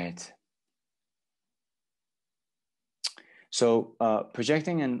 All right. So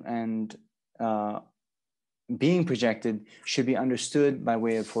projecting and being projected should be understood by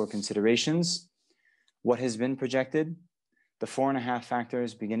way of four considerations. What has been projected? The 4.5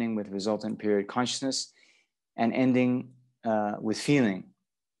 factors beginning with resultant period consciousness and ending with feeling.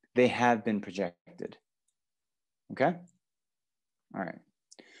 They have been projected. Okay? All right.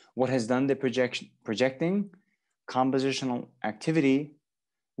 What has done the projecting? Compositional activity,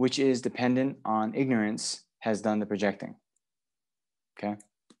 which is dependent on ignorance, has done the projecting. Okay?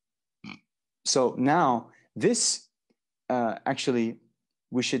 So now this actually,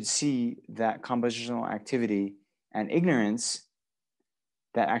 we should see that compositional activity and ignorance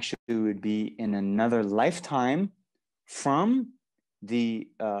that actually would be in another lifetime from the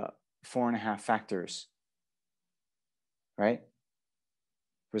 4.5 factors, right?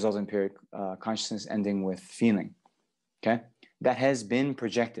 Resulting period consciousness ending with feeling, okay? That has been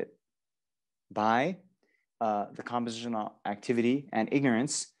projected by the compositional activity and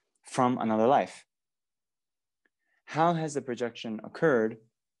ignorance from another life. How has the projection occurred?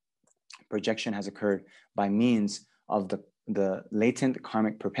 Projection has occurred by means of the latent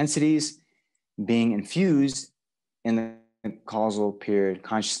karmic propensities being infused in the causal period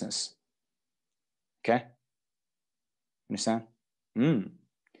consciousness. Okay? Understand?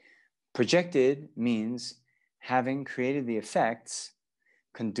 Projected means having created the effects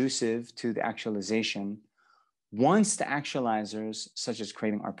conducive to the actualization once the actualizers, such as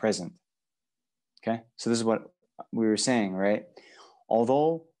craving, are present. Okay? So this is what we were saying, right?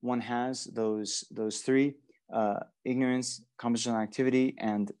 Although one has those three, ignorance, compositional activity,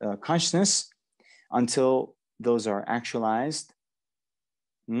 and consciousness, until those are actualized,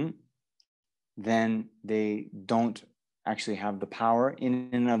 then they don't actually have the power in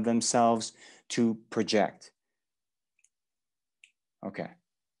and of themselves to project. Okay.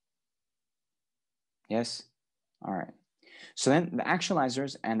 Yes? All right. So then the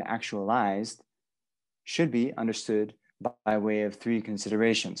actualizers and the actualized should be understood by way of three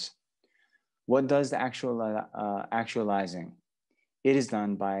considerations. What does the actualizing? It is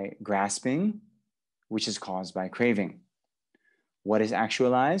done by grasping, which is caused by craving. What is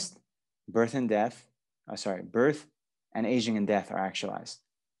actualized? Birth and aging and death are actualized.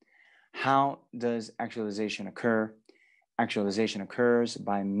 How does actualization occur? Actualization occurs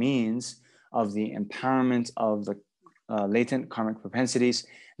by means of the empowerment of the latent karmic propensities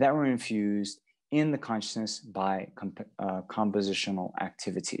that were infused in the consciousness by compositional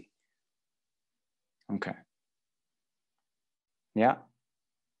activity. Okay. Yeah.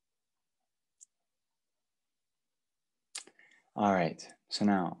 All right. So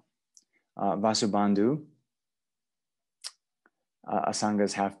now, Vasubandhu,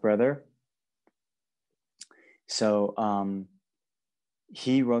 Asanga's half-brother. So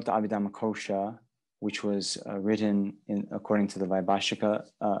he wrote the Abhidhamma Kosha, which was written according to the Vaibhashika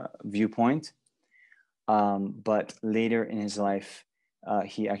viewpoint. But later in his life,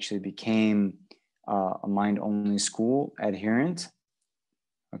 he actually became a mind-only school adherent.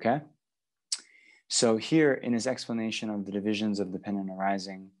 Okay. So here in his explanation of the divisions of dependent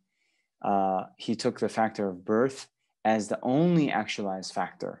arising, he took the factor of birth as the only actualized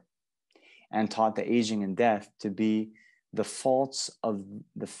factor and taught the aging and death to be the faults of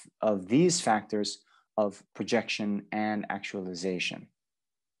these factors of projection and actualization.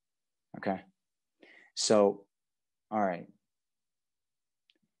 Okay. So, all right.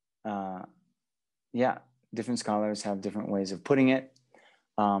 Yeah, different scholars have different ways of putting it.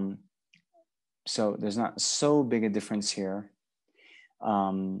 So there's not so big a difference here.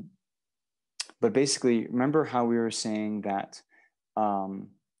 But basically, remember how we were saying that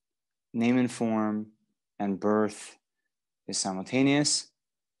name and form and birth is simultaneous,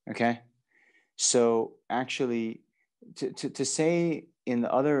 okay? So actually, to say in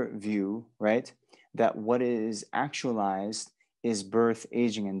the other view, right, that what is actualized is birth,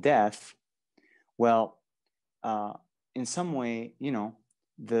 aging, and death, well, in some way, you know,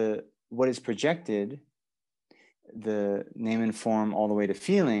 what is projected, the name and form all the way to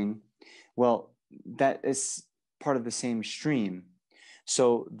feeling, well, that is part of the same stream.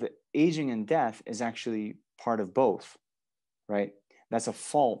 So the aging and death is actually part of both, right? That's a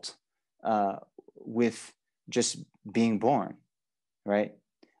fault with just being born, right?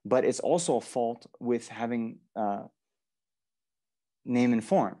 But it's also a fault with having name and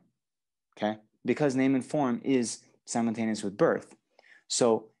form, okay? Because name and form is simultaneous with birth.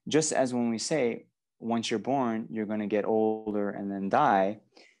 So just as when we say, once you're born, you're going to get older and then die,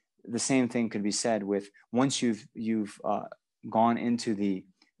 the same thing could be said with once you've gone into the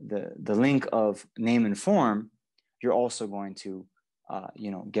link of name and form, you're also going to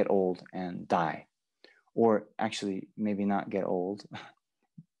get old and die, or actually maybe not get old,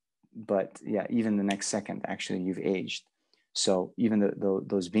 but yeah, even the next second, actually you've aged. So even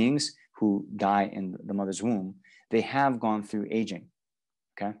those beings who die in the mother's womb, they have gone through aging.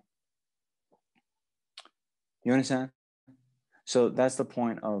 Okay, you understand? So that's the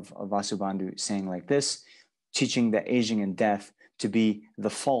point of Vasubandhu saying like this, teaching the aging and death to be the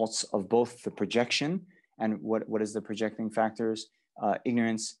faults of both the projection and what is the projecting factors,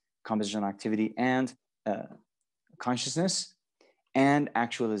 ignorance, compositional activity, and consciousness, and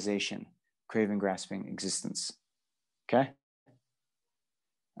actualization, craving, grasping, existence. Okay?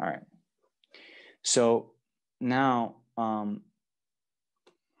 All right. So now,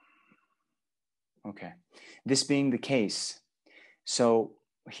 okay, this being the case, so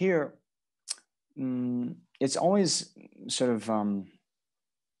here, it's always sort of,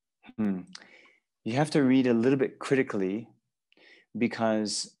 you have to read a little bit critically,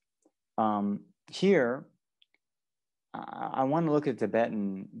 because here, I want to look at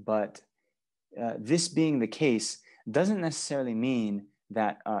Tibetan, but this being the case doesn't necessarily mean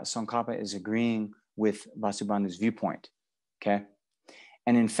that Tsongkhapa is agreeing with Vasubandhu's viewpoint, okay?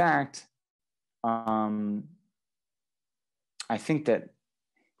 And in fact, I think that,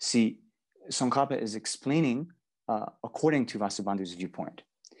 see, Tsongkhapa is explaining according to Vasubandhu's viewpoint.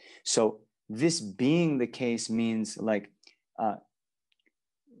 So this being the case means like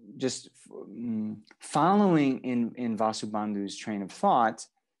just following in Vasubandhu's train of thought,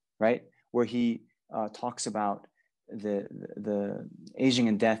 right, where he talks about the aging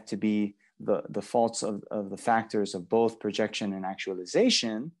and death to be the faults of the factors of both projection and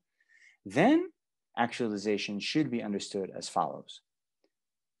actualization, then actualization should be understood as follows.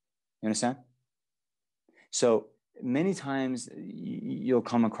 You understand? So many times you'll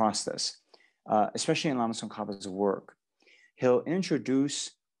come across this, especially in Lama Tsongkhapa's work. He'll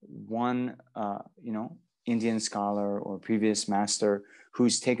introduce one, Indian scholar or previous master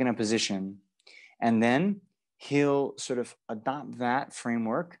who's taken a position, and then he'll sort of adopt that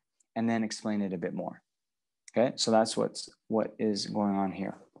framework and then explain it a bit more. Okay, so that's what is going on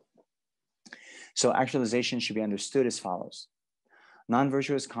here. So actualization should be understood as follows.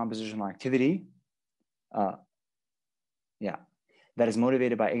 Non-virtuous compositional activity, that is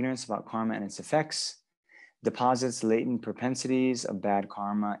motivated by ignorance about karma and its effects, deposits latent propensities of bad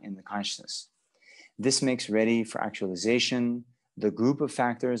karma in the consciousness. This makes ready for actualization the group of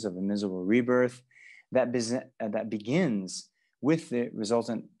factors of a miserable rebirth that begins with the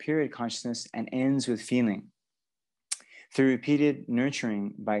resultant period consciousness and ends with feeling. Through repeated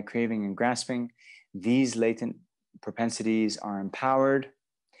nurturing by craving and grasping, these latent propensities are empowered,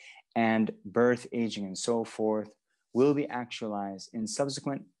 and birth, aging, and so forth will be actualized in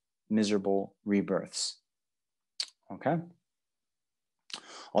subsequent miserable rebirths. Okay?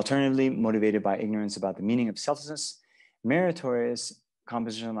 Alternatively, motivated by ignorance about the meaning of selflessness, meritorious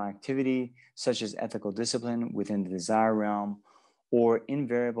compositional activity, such as ethical discipline within the desire realm, or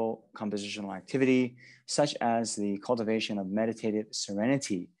invariable compositional activity, such as the cultivation of meditative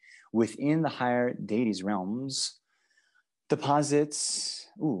serenity within the higher deities' realms, deposits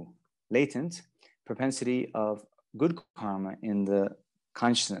latent propensity of good karma in the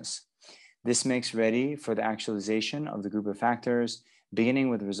consciousness. This makes ready for the actualization of the group of factors, beginning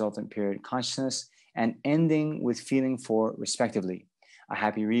with the resultant period consciousness and ending with feeling for, respectively, a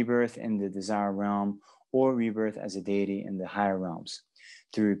happy rebirth in the desire realm or rebirth as a deity in the higher realms.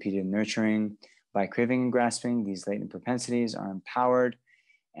 Through repeated nurturing, by craving and grasping, these latent propensities are empowered,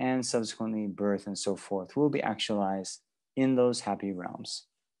 and subsequently birth and so forth will be actualized in those happy realms.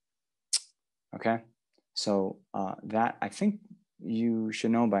 Okay, so that I think you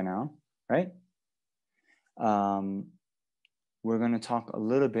should know by now, right? We're going to talk a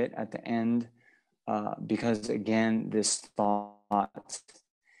little bit at the end because, again, this thought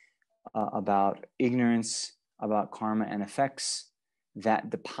about ignorance, about karma and effects, that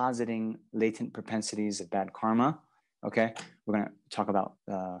depositing latent propensities of bad karma. Okay, we're going to talk about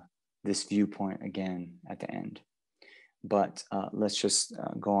this viewpoint again at the end. But let's just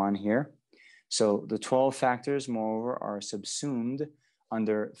go on here. So the 12 factors, moreover, are subsumed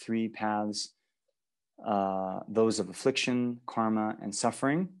under 3 paths, those of affliction, karma, and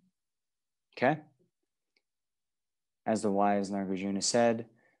suffering. Okay? As the wise Nagarjuna said,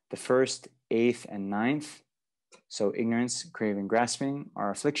 the first, 8th, and 9th, so ignorance, craving, grasping,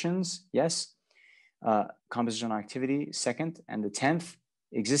 are afflictions, yes. Compositional activity, 2nd, and the 10th,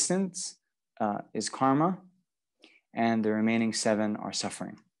 existence, is karma, and the remaining 7 are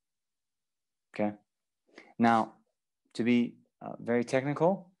suffering. Okay? Now, to be very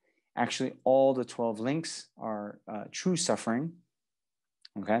technical, actually all the 12 links are true suffering.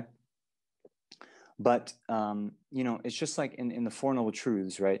 Okay? But, you know, it's just like in the Four Noble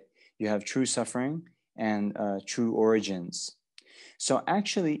Truths, right? You have true suffering and true origins. So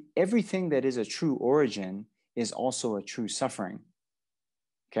actually, everything that is a true origin is also a true suffering.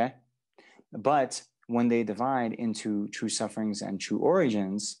 Okay? But when they divide into true sufferings and true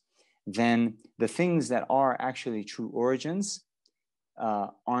origins, then the things that are actually true origins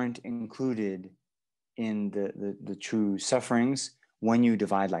aren't included in the true sufferings when you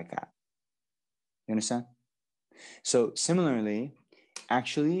divide like that. You understand? So similarly,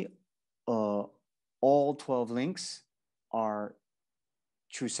 actually, all 12 links are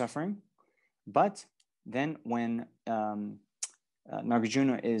true suffering, but then when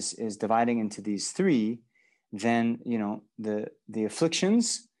Nagarjuna is dividing into these 3, then, you know, the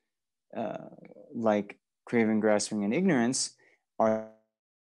afflictions, like craving, grasping, and ignorance, are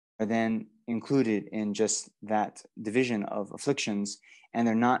then included in just that division of afflictions, and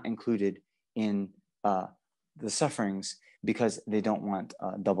they're not included in the sufferings because they don't want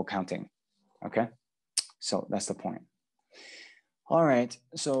double counting. Okay, so that's the point. All right,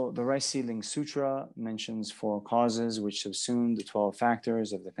 so the Rice Seedling Sutra mentions 4 causes which subsume the 12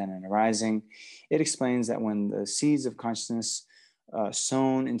 factors of dependent arising. It explains that when the seeds of consciousness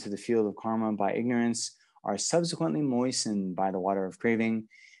sown into the field of karma by ignorance are subsequently moistened by the water of craving,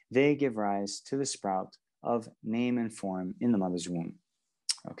 they give rise to the sprout of name and form in the mother's womb.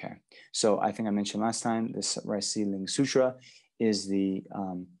 Okay, so I think I mentioned last time, this Rice Seedling Sutra is the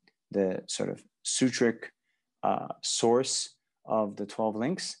sort of sutric source of the 12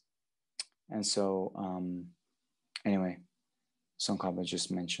 links. And so anyway, Tsongkhapa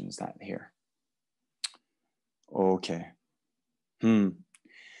just mentions that here. Okay.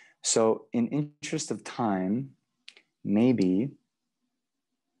 So in interest of time, maybe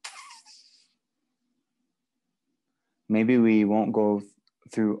we won't go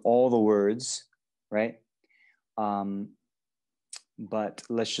through all the words, right? But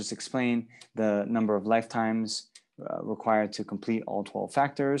let's just explain the number of lifetimes required to complete all 12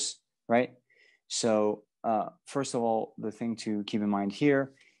 factors, right? So first of all, the thing to keep in mind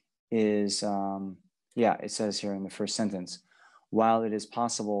here is, it says here in the first sentence, while it is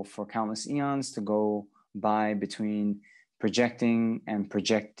possible for countless eons to go by between projecting and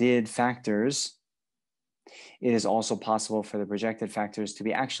projected factors, It is also possible for the projected factors to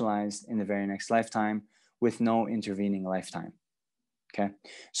be actualized in the very next lifetime with no intervening lifetime. Okay,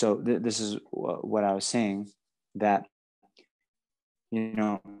 so this is what I was saying, that, you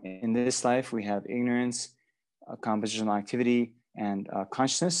know, in this life we have ignorance, compositional activity, and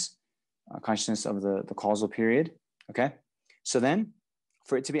consciousness of the causal period. Okay, so then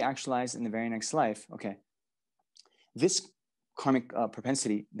for it to be actualized in the very next life, okay, this karmic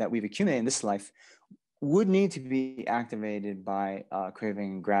propensity that we've accumulated in this life would need to be activated by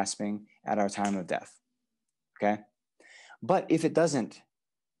craving and grasping at our time of death. Okay, but if it doesn't,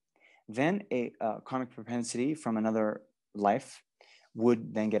 then a karmic propensity from another life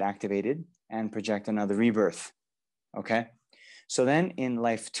would then get activated and project another rebirth. Okay, so then in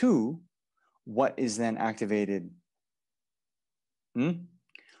life 2, what is then activated?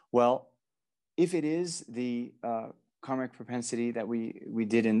 Well, if it is the karmic propensity that we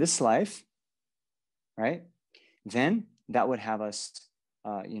did in this life, right, then that would have us,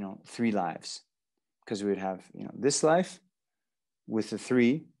 3 lives, because we would have, this life with the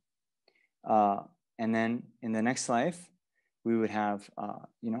 3, and then in the next life, we would have,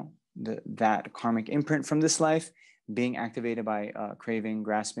 that karmic imprint from this life being activated by craving,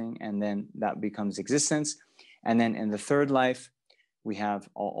 grasping, and then that becomes existence. And then in the 3rd life, we have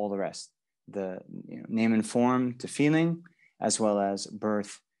all the rest, the name and form to feeling, as well as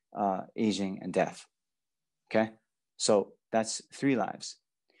birth, aging, and death. Okay, so that's 3 lives.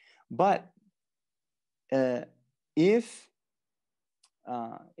 But if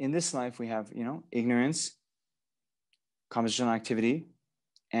in this life we have, ignorance, compositional activity,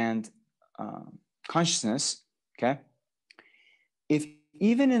 and consciousness, okay, if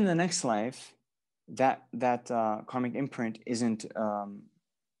even in the next life that karmic imprint isn't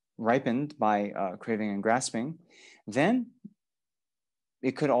ripened by craving and grasping, then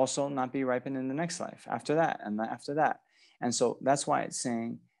it could also not be ripened in the next life after that and after that. And so that's why it's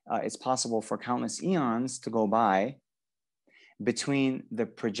saying it's possible for countless eons to go by between the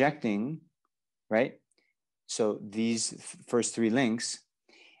projecting, right? So these first 3 links,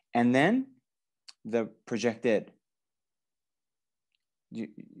 and then the projected. You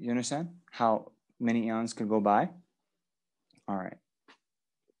understand how many eons could go by? All right.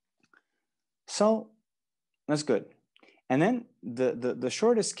 So that's good. And then the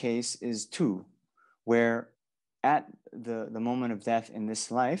shortest case is 2, where at the moment of death in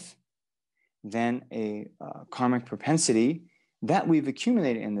this life, then a karmic propensity that we've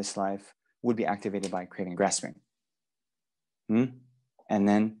accumulated in this life would be activated by craving and grasping. And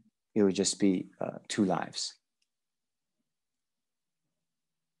then it would just be 2 lives.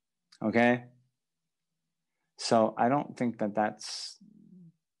 Okay? So I don't think that that's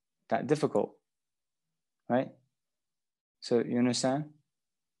that difficult, right? So you understand?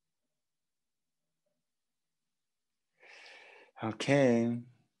 Okay,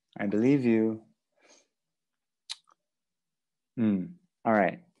 I believe you. All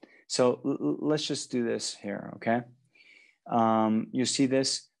right, so let's just do this here, okay? You see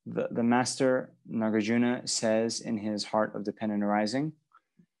this, the master Nagarjuna says in his Heart of Dependent Arising,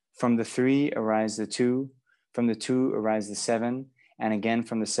 from the 3 arise the 2, from the 2 arise the 7, and again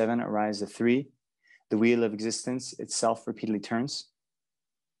from the 7 arise the 3. The wheel of existence itself repeatedly turns.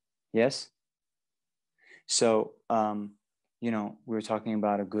 Yes? So, we were talking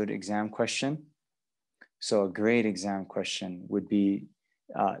about a good exam question. So a great exam question would be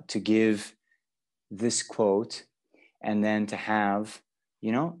to give this quote and then to have,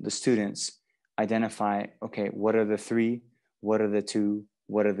 the students identify, okay, what are the 3, what are the 2,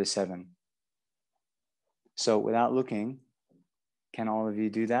 what are the 7? So without looking, can all of you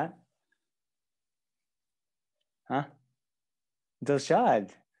do that? Huh?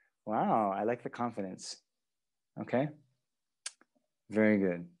 Dilshad. Wow, I like the confidence. Okay. Very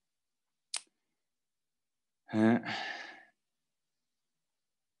good.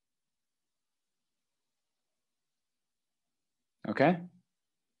 Okay.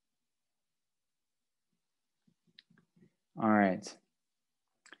 All right.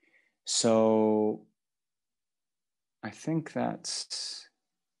 So I think that's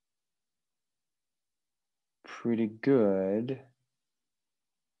pretty good.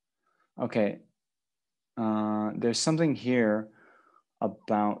 Okay. There's something here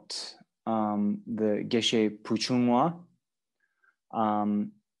about the Geshe Puchungwa.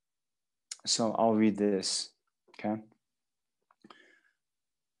 So I'll read this, okay?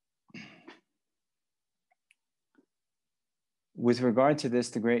 With regard to this,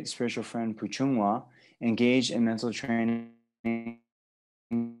 the great spiritual friend Puchungwa engaged in mental training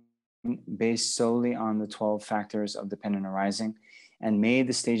based solely on the 12 factors of dependent arising and made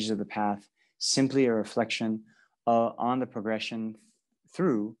the stages of the path simply a reflection on the progression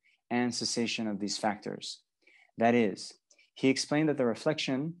through and cessation of these factors. That is, he explained that the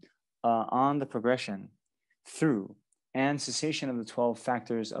reflection on the progression through and cessation of the 12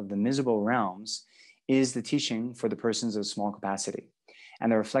 factors of the miserable realms is the teaching for the persons of small capacity.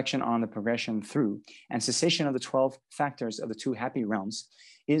 And the reflection on the progression through and cessation of the 12 factors of the 2 happy realms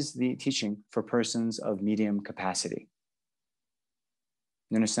is the teaching for persons of medium capacity.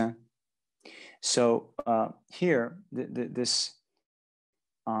 You understand? So here, this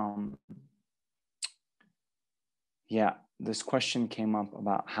question came up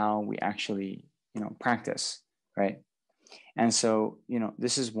about how we actually, practice, right? And so,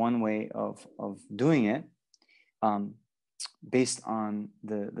 this is one way of doing it, based on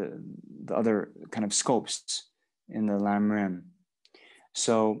the other kind of scopes in the Lam Rim.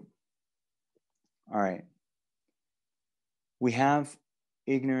 So, all right, we have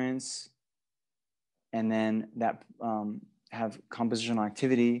ignorance, and then that have compositional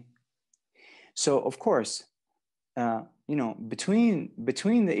activity. So, of course, between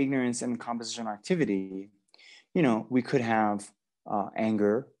the ignorance and compositional activity, we could have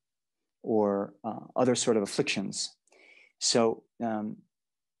anger or other sort of afflictions. So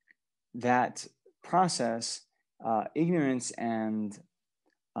that process, ignorance and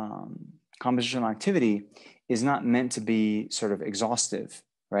compositional activity, is not meant to be sort of exhaustive,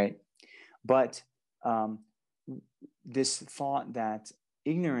 right? But this thought that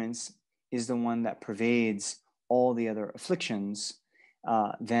ignorance is the one that pervades all the other afflictions,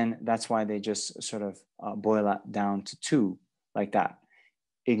 then that's why they just sort of boil it down to 2 like that: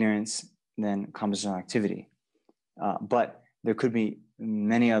 ignorance, then compositional activity. But there could be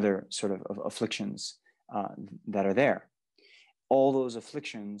many other sort of afflictions that are there. All those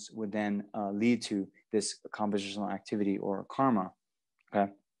afflictions would then lead to this compositional activity or karma.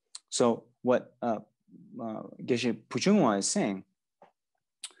 Okay, so what Geshe Puchungwa is saying,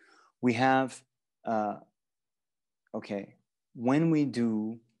 we have when we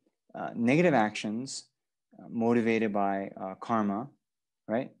do negative actions motivated by karma,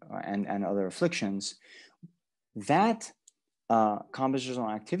 right, and other afflictions, that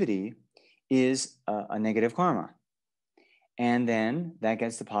compositional activity is a negative karma, and then that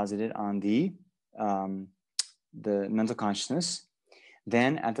gets deposited on the mental consciousness.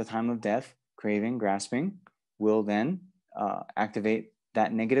 Then at the time of death, craving, grasping will then activate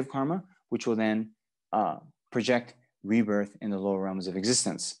that negative karma, which will then project rebirth in the lower realms of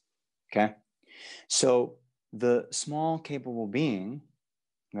existence. Okay, so the small capable being,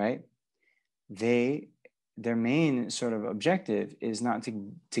 right, their main sort of objective is not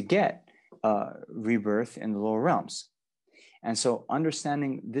to get rebirth in the lower realms. And so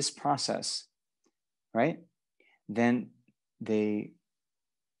understanding this process, right, then they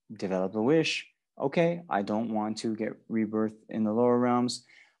develop the wish, okay, I don't want to get rebirth in the lower realms.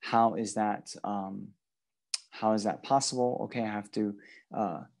 How is that possible? Okay, I have to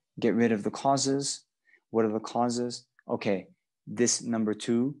get rid of the causes. What are the causes? Okay, this number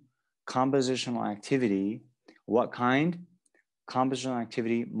 2, compositional activity. What kind? Compositional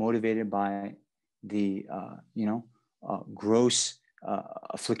activity motivated by the gross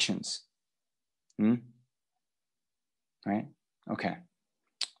afflictions. Right? Okay.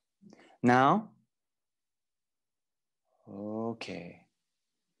 Now, okay,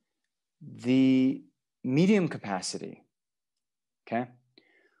 the medium capacity, okay,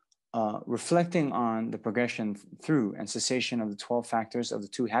 reflecting on the progression through and cessation of the 12 factors of the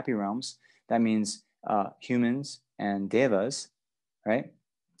 2 happy realms, that means humans and devas, right?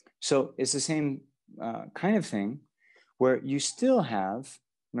 So it's the same kind of thing where you still have,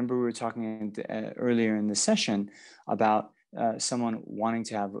 remember we were talking earlier in the session about someone wanting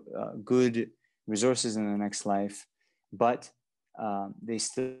to have good resources in the next life, but they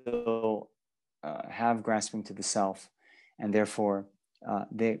still have grasping to the self, and therefore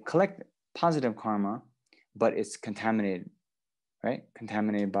they collect positive karma, but it's contaminated, right?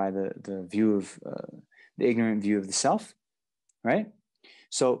 Contaminated by the view of the ignorant view of the self, right?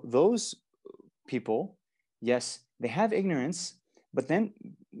 So those people, yes, they have ignorance, but then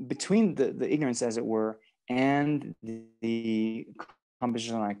between the ignorance, as it were, and the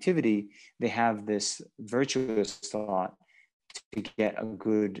compositional activity, they have this virtuous thought to get a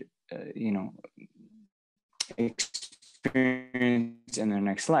good, experience in their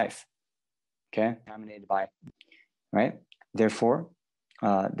next life. Okay, contaminated by, right? Therefore,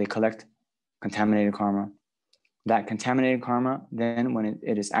 they collect contaminated karma. That contaminated karma, then when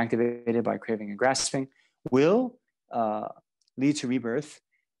it is activated by craving and grasping, will lead to rebirth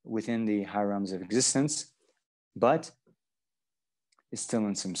within the higher realms of existence, but it's still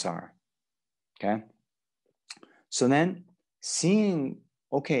in samsara. Okay. So then seeing,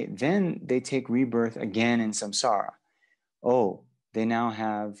 okay, then they take rebirth again in samsara. Oh, they now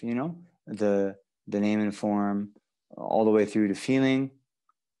have, the name and form all the way through to feeling.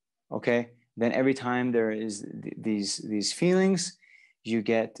 Okay. Then every time there is these feelings, you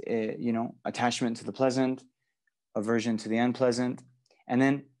get, attachment to the pleasant, aversion to the unpleasant, and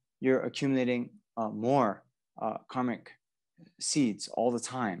then you're accumulating more karmic seeds all the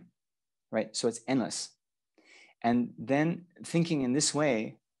time, right? So it's endless. And then thinking in this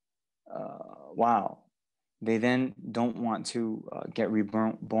way, wow, they then don't want to get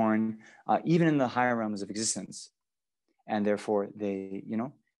reborn even in the higher realms of existence. And therefore they,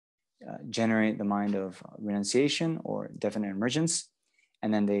 generate the mind of renunciation or definite emergence.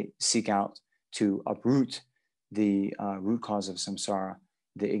 And then they seek out to uproot the root cause of samsara,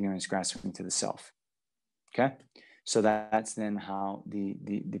 the ignorance grasping to the self. Okay, so that's then how the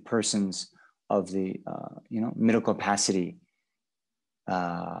persons of the middle capacity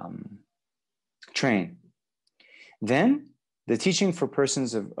train. Then the teaching for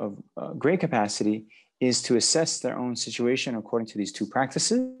persons of great capacity is to assess their own situation according to these two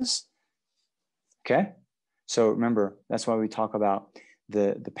practices. Okay, so remember, that's why we talk about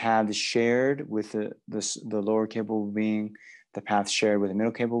the paths shared with the lower capable being, the path shared with the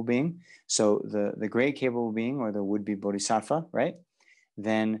middle capable being. So the great capable being, or the would-be bodhisattva, right?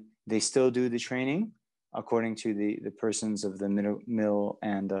 Then they still do the training according to the persons of the middle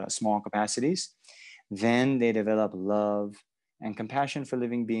and small capacities. Then they develop love and compassion for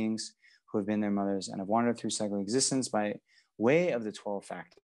living beings who have been their mothers and have wandered through cyclic existence by way of the 12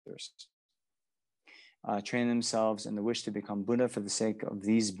 factors. Train themselves in the wish to become Buddha for the sake of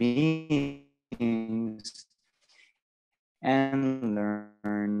these beings and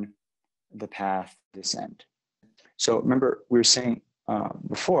learn the path to descend. So remember, we were saying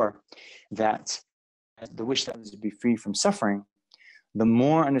before that the wish that is to be free from suffering, the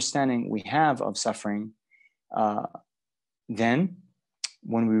more understanding we have of suffering, then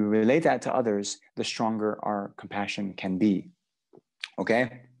when we relate that to others, the stronger our compassion can be.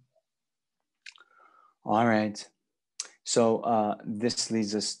 Okay? All right. So this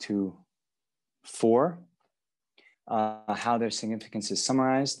leads us to 4, how their significance is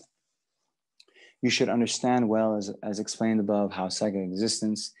summarized. You should understand well, as explained above, how cyclic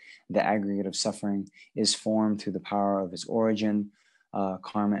existence, the aggregate of suffering, is formed through the power of its origin,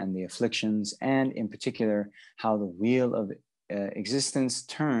 karma and the afflictions, and in particular, how the wheel of existence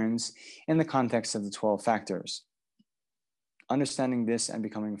turns in the context of the 12 factors. Understanding this and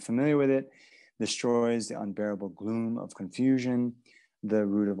becoming familiar with it destroys the unbearable gloom of confusion, the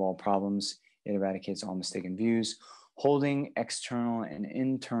root of all problems. It eradicates all mistaken views, holding external and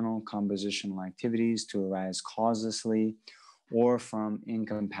internal compositional activities to arise causelessly or from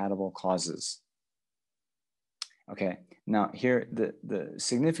incompatible causes. Okay, now here the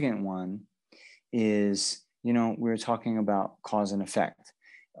significant one is, we're talking about cause and effect.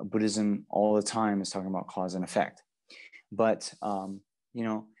 Buddhism all the time is talking about cause and effect. But,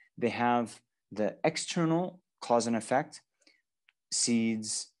 they have the external cause and effect,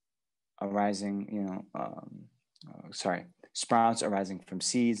 seeds arising, sprouts arising from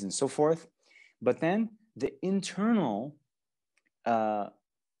seeds and so forth. But then the internal compositional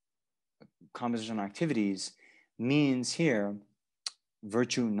activities means here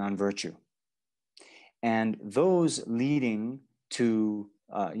virtue, non-virtue. And those leading to,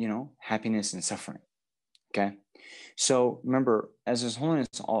 happiness and suffering. Okay. So remember, as His Holiness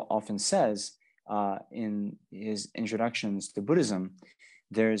often says in his introductions to Buddhism,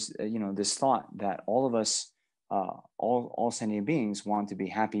 there's this thought that all of us, all sentient beings, want to be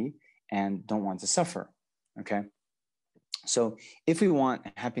happy and don't want to suffer. Okay. So if we want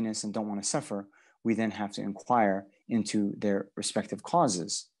happiness and don't want to suffer, we then have to inquire into their respective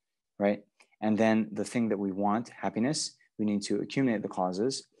causes, right? And then the thing that we want, happiness, we need to accumulate the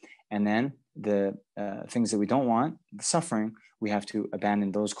causes. And then the things that we don't want, the suffering, we have to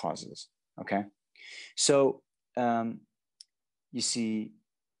abandon those causes, okay? So you see,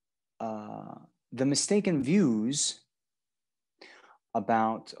 the mistaken views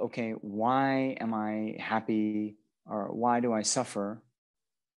about, okay, why am I happy or why do I suffer,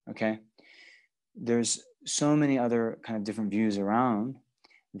 okay? There's so many other kind of different views around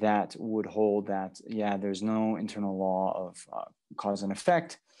that would hold that, yeah, there's no internal law of cause and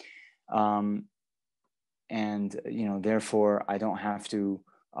effect. And, therefore I don't have to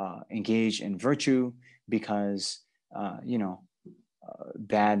engage in virtue because,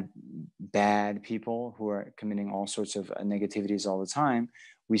 bad people who are committing all sorts of negativities all the time,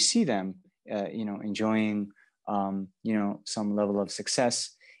 we see them, enjoying, some level of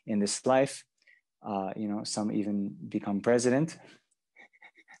success in this life. You know, some even become president.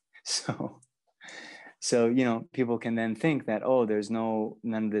 So, you know, people can then think that, oh, there's none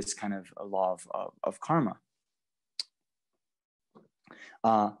of this kind of a law of karma.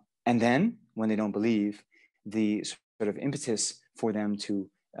 And then when they don't believe, the sort of impetus for them to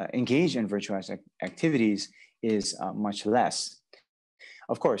engage in virtuous activities is much less.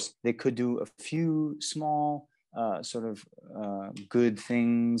 Of course, they could do a few small sort of good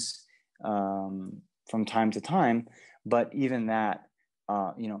things from time to time, but even that,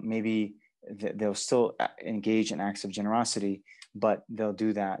 you know, maybe they'll still engage in acts of generosity, but they'll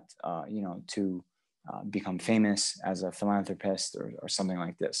do that, you know, to become famous as a philanthropist or something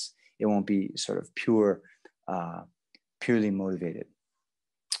like this. It won't be sort of purely motivated.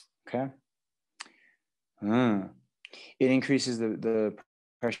 Okay. It increases the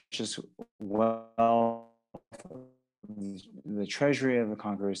precious wealth, the treasury of the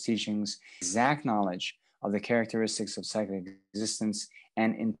conqueror's teachings, exact knowledge of the characteristics of cyclic existence,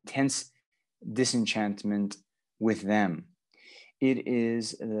 and intense disenchantment with them. It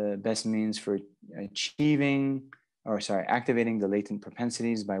is the best means for activating the latent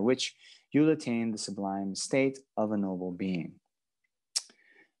propensities by which you'll attain the sublime state of a noble being.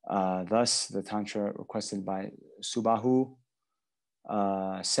 Thus, the Tantra requested by Subahu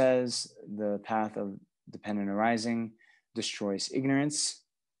says the path of dependent arising destroys ignorance.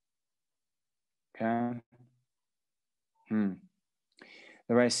 Okay.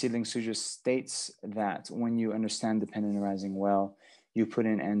 The Rice Seedling Sutra states that when you understand dependent arising well, you put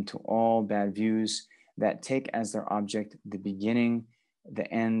an end to all bad views that take as their object the beginning, the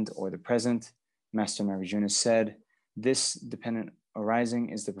end, or the present. Master Nagarjuna said, this dependent arising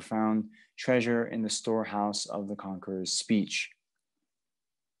is the profound treasure in the storehouse of the conqueror's speech.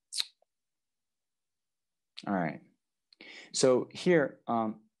 All right. So here,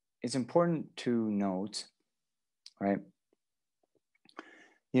 it's important to note, right?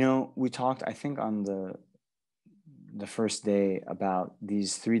 You know, we talked, I think, on the first day about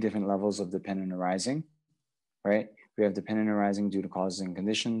these three different levels of dependent arising, right? We have dependent arising due to causes and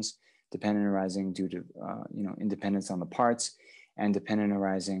conditions, dependent arising due to, you know, independence on the parts, and dependent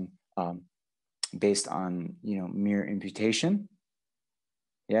arising based on, you know, mere imputation.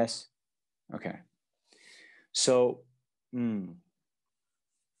 Yes? Okay. So, you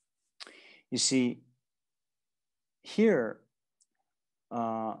see, here,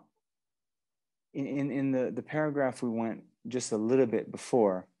 in the paragraph we went just a little bit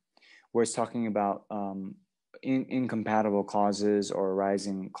before, where it's talking about incompatible causes or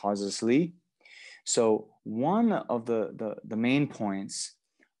arising causelessly. So one of the main points,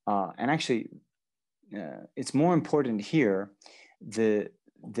 and actually it's more important here,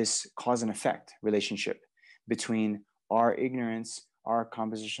 this cause and effect relationship between our ignorance, our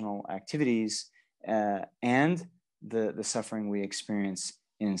compositional activities, and the suffering we experience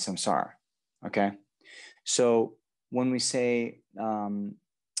in samsara. Okay, so when we say,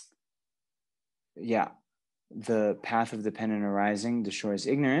 the path of dependent arising destroys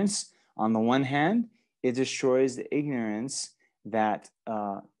ignorance, on the one hand, it destroys the ignorance that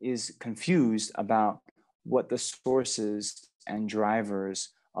is confused about what the sources and drivers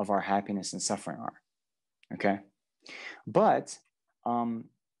of our happiness and suffering are. Okay, but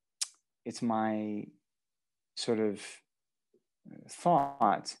it's my sort of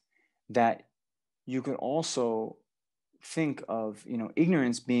thought that you could also think of, you know,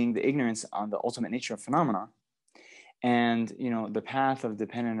 ignorance being the ignorance on the ultimate nature of phenomena, and, you know, the path of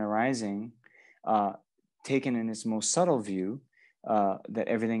dependent arising, taken in its most subtle view, that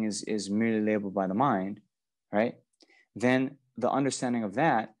everything is merely labeled by the mind, right? Then the understanding of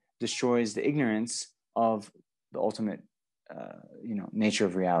that destroys the ignorance of the ultimate, you know, nature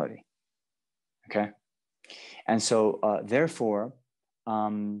of reality. Okay, and so therefore,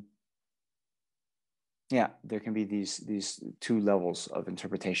 there can be these two levels of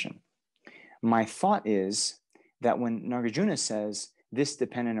interpretation. My thought is that when Nagarjuna says this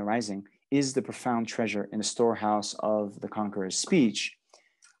dependent arising is the profound treasure in the storehouse of the conqueror's speech,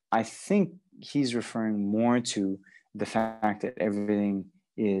 I think he's referring more to the fact that everything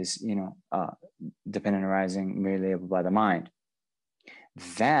is, you know, dependent arising merely labeled by the mind.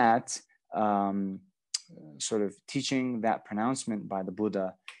 That sort of teaching, that pronouncement by the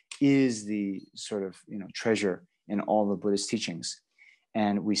Buddha, is the sort of, you know, treasure in all the Buddhist teachings.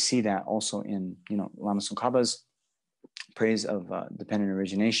 And we see that also in, you know, Lama Tsongkhapa's praise of dependent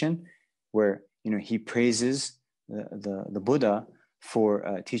origination, where, you know, he praises the Buddha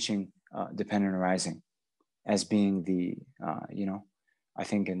for teaching dependent arising as being the, you know, I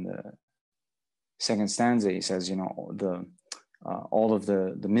think in the second stanza, he says, you know, all of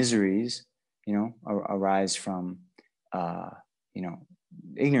the miseries arise from,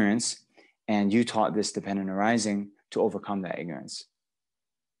 ignorance, and you taught this dependent arising to overcome that ignorance.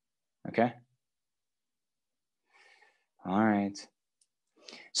 Okay? All right.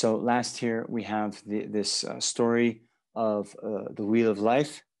 So last here, we have this story of the wheel of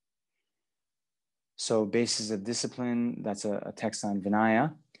life. So basis of discipline, that's a text on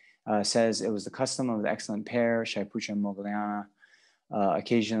Vinaya, says it was the custom of the excellent pair, Shaiputra and Moggallana,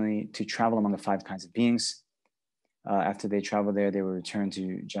 occasionally to travel among the 5 kinds of beings. After they traveled there, they would return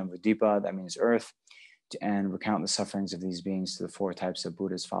to Jambudvipa, that means earth, and recount the sufferings of these beings to the 4 types of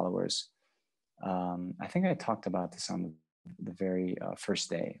Buddha's followers. I think I talked about this on the very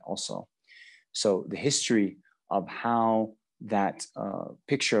first day also. So the history of how that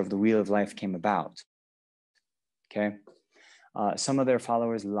picture of the wheel of life came about. Okay. Some of their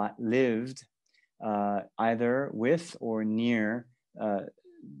followers lived either with or near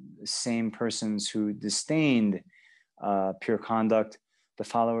same persons who disdained pure conduct. The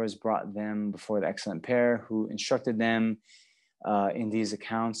followers brought them before the excellent pair, who instructed them in these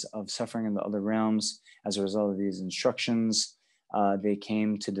accounts of suffering in the other realms. As a result of these instructions, they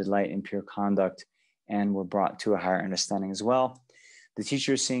came to delight in pure conduct and were brought to a higher understanding as well. The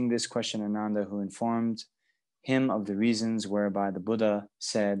teacher, seeing this, questioned Ananda, who informed him of the reasons whereby the Buddha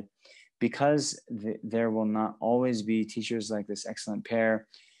said, because there will not always be teachers like this excellent pair,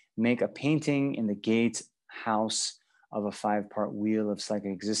 make a painting in the gate house of a 5-part wheel of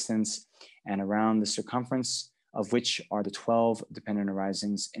psychic existence, and around the circumference of which are the 12 dependent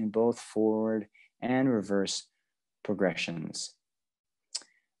arisings in both forward and reverse progressions.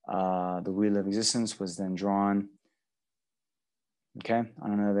 The wheel of existence was then drawn. Okay,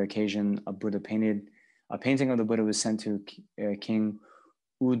 on another occasion, a painting of the Buddha was sent to King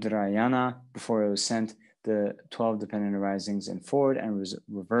Udrayana. Before it was sent, the 12 dependent arisings in forward and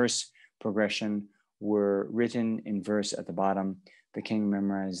reverse progression were written in verse at the bottom. The king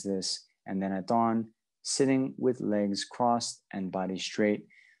memorized this, and then at dawn, sitting with legs crossed and body straight,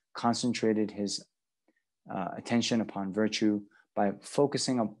 concentrated his attention upon virtue by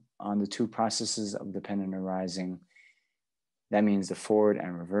focusing on the 2 processes of dependent arising. That means the forward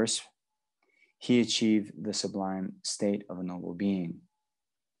and reverse. He achieved the sublime state of a noble being.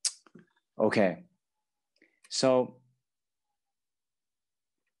 Okay, so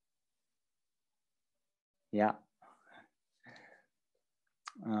yeah.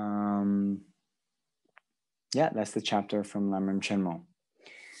 Yeah, that's the chapter from Lamrim Chenmo.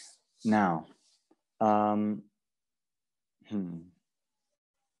 Now,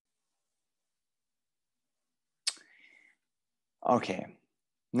 okay.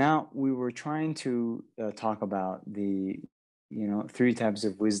 Now we were trying to talk about the, 3 types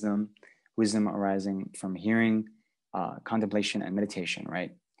of wisdom arising from hearing, contemplation, and meditation,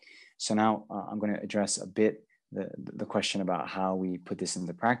 right? So now I'm going to address a bit the question about how we put this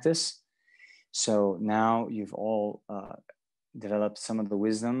into practice. So now you've all developed some of the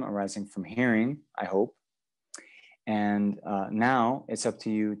wisdom arising from hearing, I hope. And now it's up to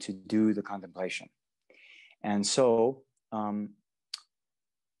you to do the contemplation. And so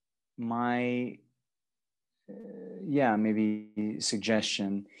my maybe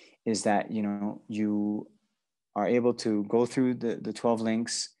suggestion is that you are able to go through the 12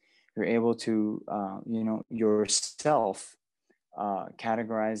 links. You're able to yourself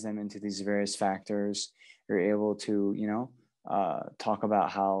categorize them into these various factors. You're able to talk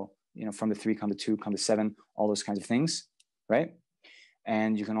about how from the 3 come to 2, come to 7, all those kinds of things, right?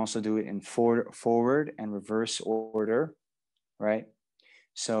 And you can also do it in forward and reverse order, right?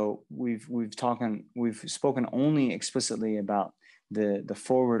 So we've spoken only explicitly about the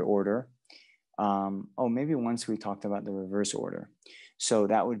forward order. Maybe once we talked about the reverse order. So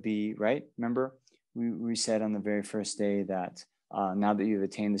that would be, right? Remember, we said on the very first day that now that you've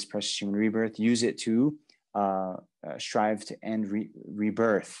attained this precious human rebirth, use it to strive to end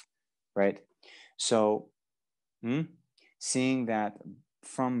rebirth, right? So seeing that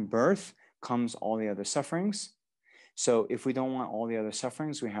from birth comes all the other sufferings. So if we don't want all the other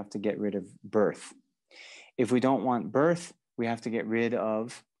sufferings, we have to get rid of birth. If we don't want birth, we have to get rid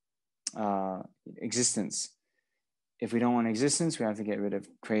of existence. If we don't want existence, we have to get rid of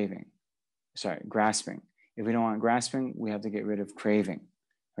grasping. If we don't want grasping, we have to get rid of craving,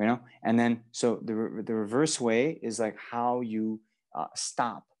 And then, so the reverse way is like how you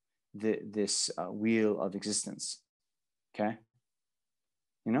stop this wheel of existence, okay?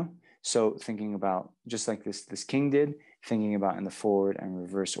 So thinking about, just like this king did, thinking about in the forward and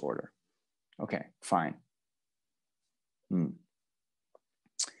reverse order. Okay, fine.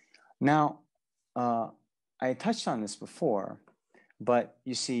 Now, I touched on this before, but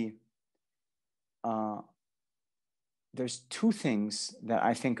you see, there's two things that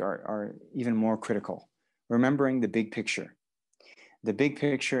I think are even more critical. Remembering the big picture. The big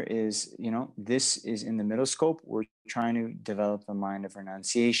picture is, this is in the middle scope. We're trying to develop the mind of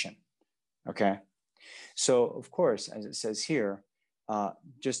renunciation. Okay. So, of course, as it says here,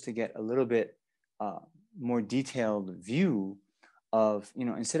 just to get a little bit more detailed view of,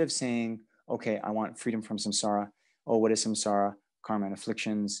 instead of saying, okay, I want freedom from samsara. Oh, what is samsara? Karma and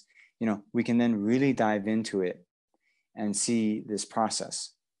afflictions. We can then really dive into it and see this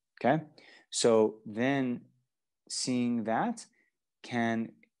process. Okay. So then seeing that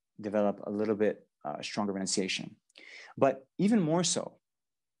can develop a little bit stronger renunciation. But even more so,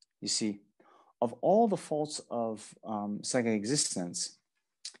 you see, of all the faults of psychic existence,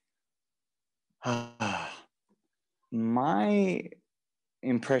 my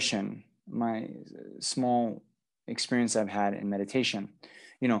impression, my small experience I've had in meditation,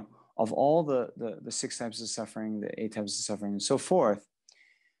 of all the 6 types of suffering, the 8 types of suffering, and so forth,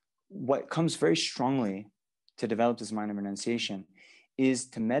 what comes very strongly to develop this mind of renunciation is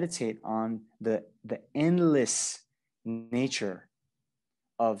to meditate on the endless nature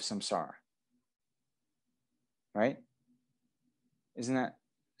of samsara. Right? Isn't that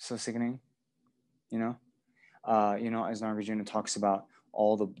so sickening? As Nagarjuna talks about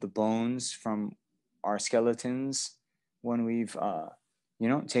all the bones from our skeletons when we've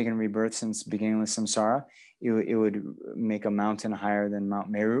taken rebirth since beginningless samsara, it would make a mountain higher than Mount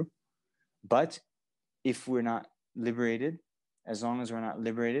Meru. But if we're not liberated, as long as we're not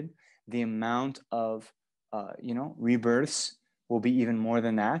liberated, the amount of rebirths will be even more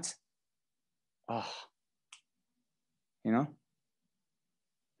than that.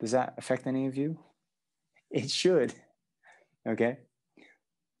 Does that affect any of you? It should. Okay.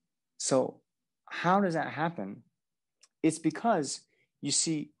 So how does that happen? It's because, you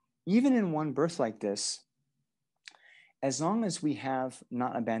see, even in one birth like this, as long as we have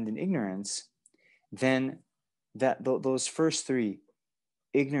not abandoned ignorance, then those first 3,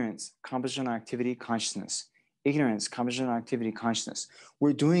 ignorance, compositional activity, consciousness, ignorance, compositional activity, consciousness,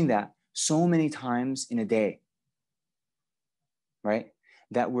 we're doing that so many times in a day, right?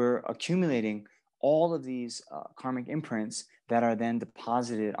 That we're accumulating all of these karmic imprints that are then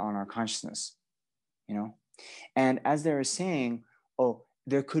deposited on our consciousness, And as they were saying,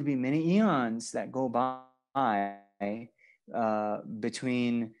 there could be many eons that go by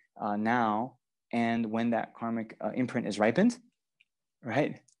between now and when that karmic imprint is ripened,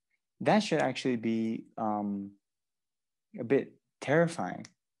 right? That should actually be a bit terrifying,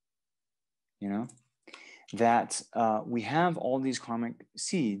 that we have all these karmic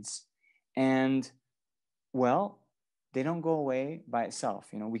seeds, and they don't go away by itself.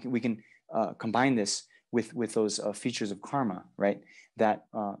 We can combine this with those features of karma, right? That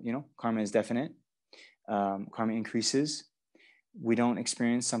karma is definite. Karma increases. We don't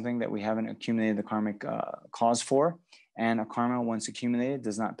experience something that we haven't accumulated the karmic cause for, and a karma, once accumulated,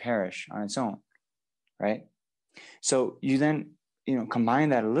 does not perish on its own, right? So you then combine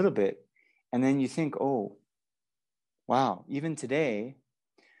that a little bit, and then you think, oh, wow, even today,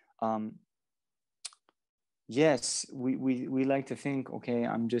 yes, we like to think, okay,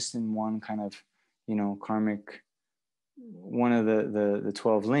 I'm just in one kind of, karmic, one of the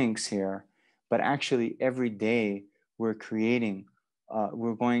 12 links here, but actually every day we're creating,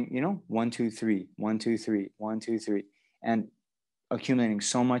 we're going, 1, 2, 3, 1, 2, 3, 1, 2, 3, and accumulating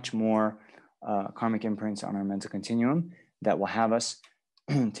so much more karmic imprints on our mental continuum that will have us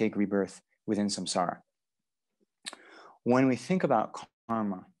take rebirth within samsara. When we think about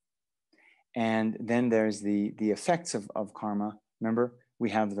karma, and then there's the effects of karma. Remember, we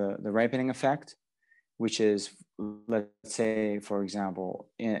have the ripening effect, which is, let's say, for example,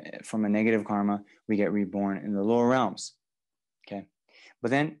 from a negative karma, we get reborn in the lower realms. Okay,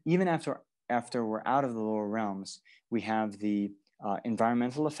 but then even after we're out of the lower realms, we have the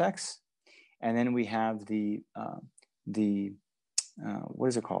environmental effects, and then we have the what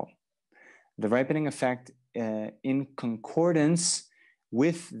is it called? The ripening effect in concordance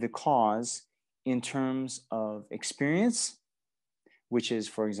with the cause in terms of experience, which is,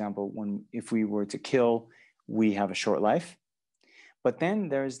 for example, if we were to kill, we have a short life. But then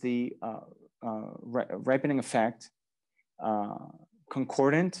there's the ripening effect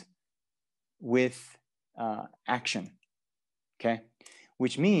concordant with action, okay?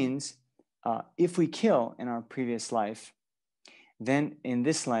 Which means if we kill in our previous life, then in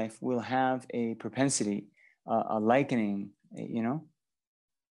this life, we'll have a propensity, a likening,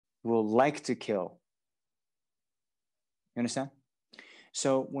 we'll like to kill. You understand?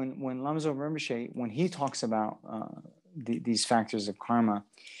 So when Lama Zopa Rinpoche, when he talks about these factors of karma,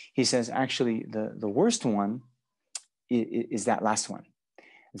 he says actually the worst one is that last one.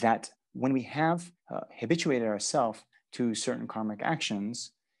 That when we have habituated ourselves to certain karmic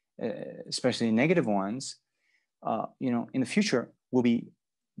actions, especially negative ones, in the future we'll be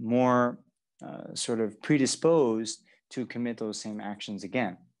more sort of predisposed to commit those same actions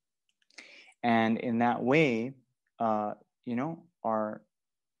again. And in that way, our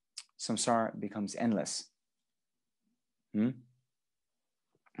samsara becomes endless.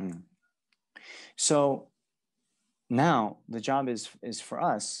 So now the job is for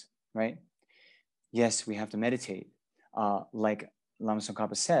us, right? Yes, we have to meditate. Like Lama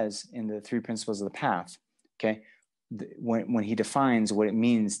Tsongkhapa says in the 3 principles of the path, okay? When he defines what it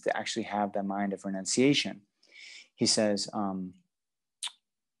means to actually have that mind of renunciation, he says,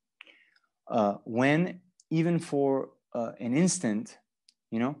 when even for an instant,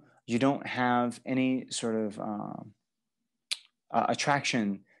 you don't have any sort of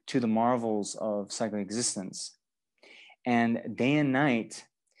attraction to the marvels of cyclic existence, and day and night,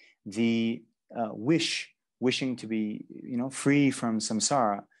 the wishing to be, free from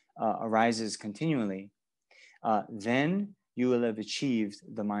samsara arises continually, then you will have achieved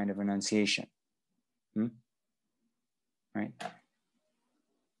the mind of renunciation. Right?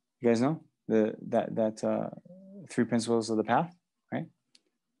 You guys know that 3 principles of the path, right?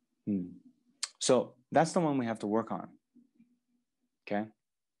 So that's the one we have to work on. Okay,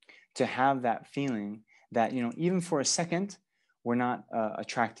 to have that feeling that even for a second we're not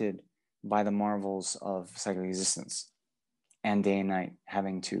attracted by the marvels of cyclic existence, and day and night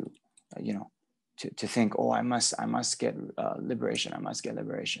having to to think, oh, I must get liberation, I must get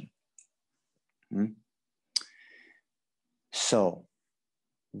liberation. So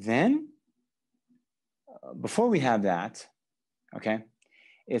then before we have that, okay,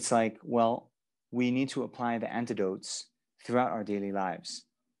 it's like, well, we need to apply the antidotes throughout our daily lives,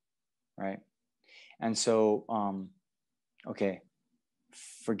 right? And so okay,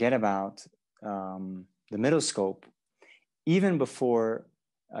 forget about the middle scope. Even before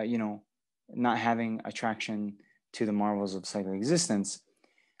not having attraction to the marvels of cyclic existence,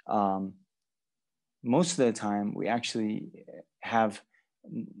 most of the time we actually have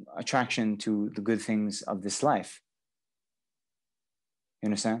attraction to the good things of this life. You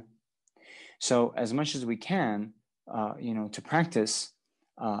understand? So as much as we can, to practice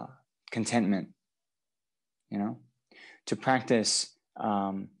contentment, to practice,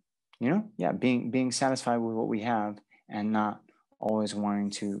 being satisfied with what we have and not always wanting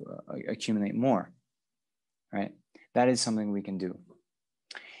to accumulate more, right? That is something we can do.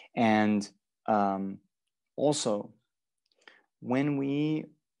 And also, when we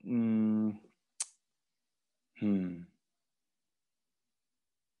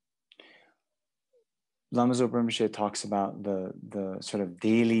Lama Zopa Rinpoche talks about the sort of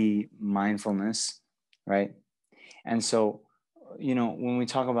daily mindfulness, right? And so, when we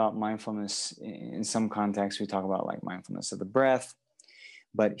talk about mindfulness in some contexts, we talk about like mindfulness of the breath,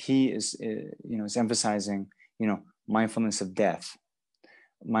 but he is emphasizing, mindfulness of death,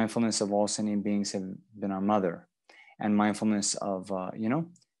 mindfulness of all sentient beings have been our mother, and mindfulness of,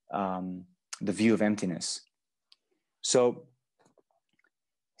 the view of emptiness. So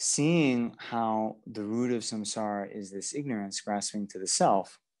seeing how the root of samsara is this ignorance grasping to the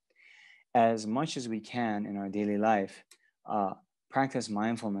self, as much as we can in our daily life, practice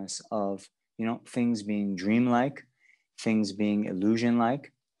mindfulness of, things being dreamlike, things being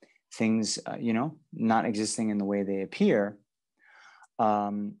illusion-like, things, not existing in the way they appear,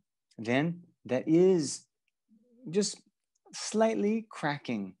 then that is just slightly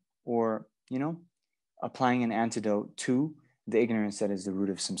cracking or, applying an antidote to the ignorance that is the root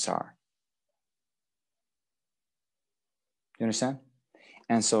of samsara. You understand?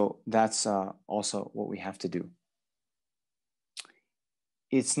 And so that's also what we have to do.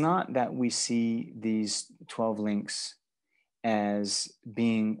 It's not that we see these 12 links as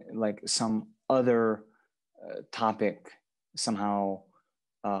being like some other topic somehow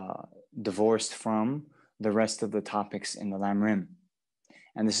divorced from the rest of the topics in the Lam Rim.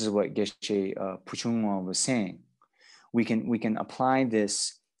 And this is what Geshe Puchungwa was saying. We can apply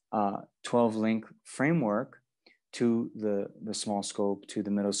this 12-link framework to the small scope, to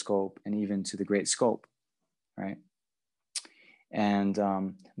the middle scope, and even to the great scope, right? And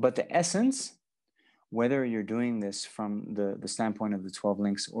but the essence, whether you're doing this from the standpoint of the 12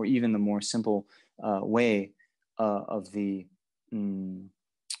 links or even the more simple way of the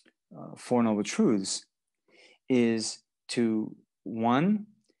Four Noble Truths, is to, one,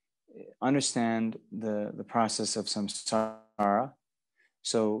 understand the process of samsara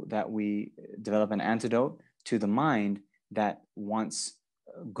so that we develop an antidote to the mind that wants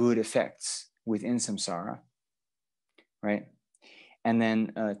good effects within samsara, right? And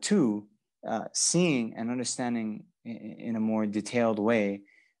then two, seeing and understanding in a more detailed way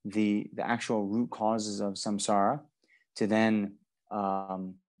the actual root causes of samsara, to then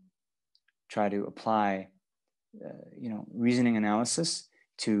try to apply reasoning analysis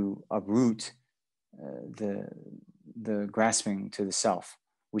to uproot the grasping to the self,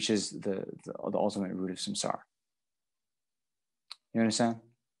 which is the ultimate root of samsara. You understand?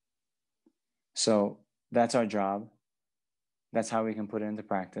 So that's our job. That's how we can put it into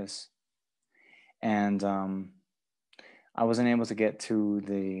practice. And I wasn't able to get to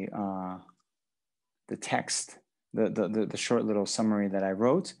the text, the short little summary that I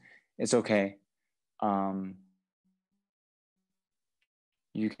wrote. It's okay.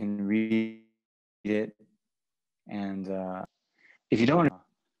 You can read it, and if you don't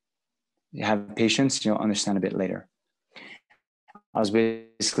have patience, you'll understand a bit later. I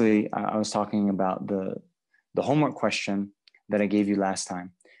was talking about the homework question that I gave you last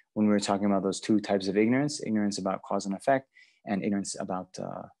time when we were talking about those two types of ignorance about cause and effect, and ignorance about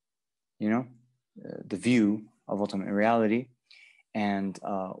the view of ultimate reality, and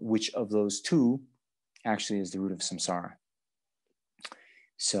which of those two actually is the root of samsara.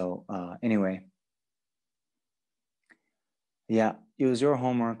 So anyway, yeah, it was your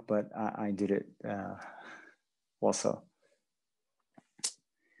homework, but I did it also.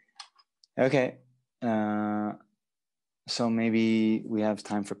 Okay, so maybe we have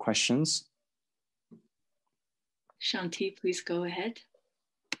time for questions. Shanti, please go ahead.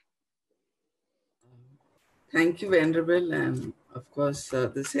 Thank you, Venerable, and of course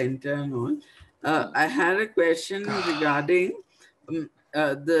the center and all. I had a question regarding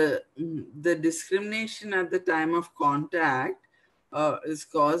the discrimination at the time of contact is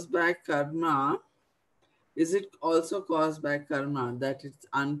caused by karma. Is it also caused by karma, that it's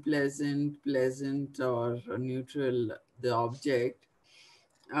unpleasant, pleasant, or neutral, the object?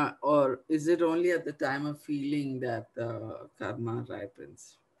 Or is it only at the time of feeling that karma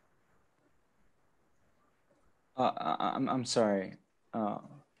ripens? I'm sorry.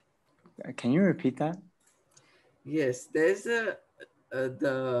 Can you repeat that? Yes, there's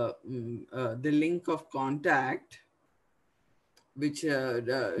the link of contact, which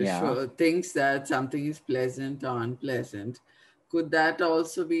thinks that something is pleasant or unpleasant. Could that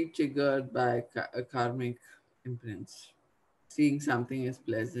also be triggered by a karmic imprints? Seeing something as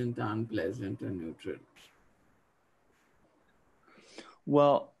pleasant, unpleasant, or neutral?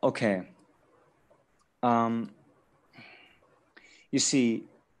 Well, okay. You see,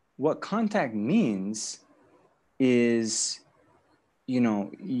 what contact means is,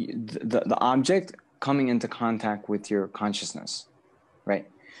 the object coming into contact with your consciousness, right?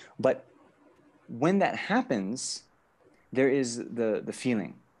 But when that happens, there is the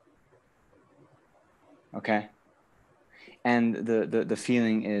feeling, okay? And the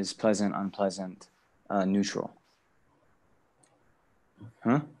feeling is pleasant, unpleasant, neutral.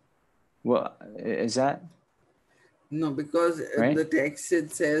 Huh? Well, is that? No, because right? the text, it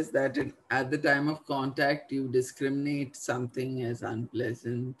says that at the time of contact, you discriminate something as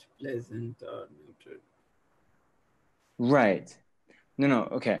unpleasant, pleasant, or neutral. Right. No,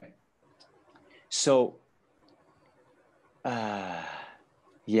 okay. So,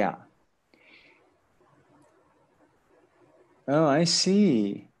 yeah. Oh, I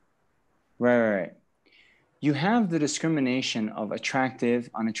see. Right. You have the discrimination of attractive,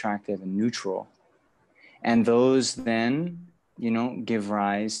 unattractive, and neutral. And those then, give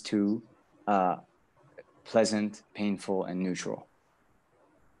rise to pleasant, painful, and neutral.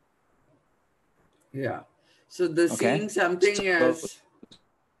 Yeah. So seeing something as...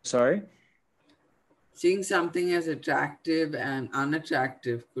 Sorry? Seeing something as attractive and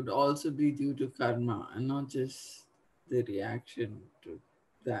unattractive could also be due to karma and not just the reaction to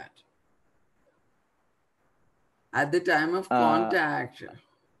that. At the time of contact.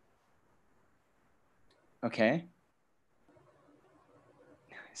 Okay.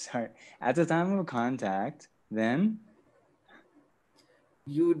 Sorry. At the time of contact, then?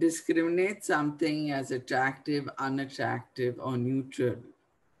 You discriminate something as attractive, unattractive, or neutral.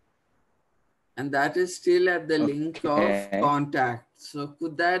 And that is still at the link of contact. So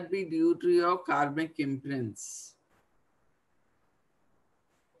could that be due to your karmic imprints?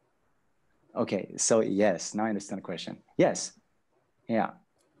 Okay, so yes, now I understand the question. Yes, yeah.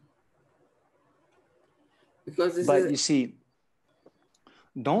 Because you see,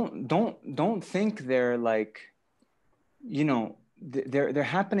 don't think they're like, they're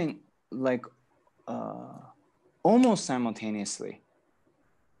happening like almost simultaneously.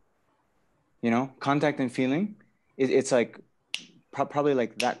 You know, contact and feeling, it's like probably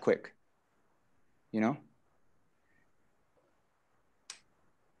like that quick, you know?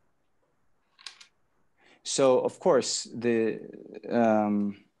 So of course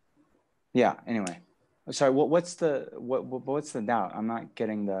yeah, anyway. Sorry, what's the doubt? I'm not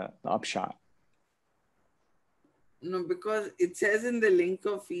getting the upshot. No, because it says in the link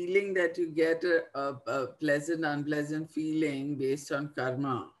of feeling that you get a pleasant, unpleasant feeling based on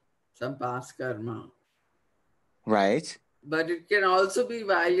karma, some past karma. Right. But it can also be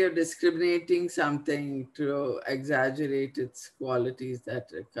while you're discriminating something to exaggerate its qualities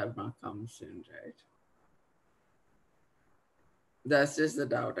that karma comes in, right? That's just the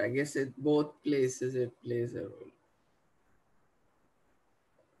doubt. I guess it both places it plays a role.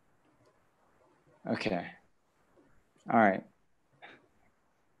 Okay. All right.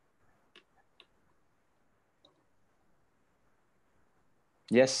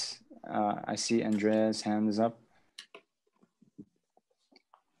 Yes, I see Andrea's hand is up.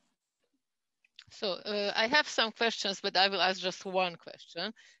 So I have some questions, but I will ask just one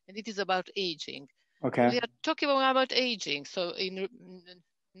question, and it is about aging. Okay. We are talking about aging, so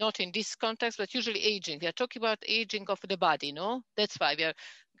not in this context, but usually aging. We are talking about aging of the body, no? That's why we are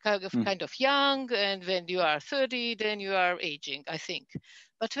kind of young, and when you are 30, then you are aging, I think.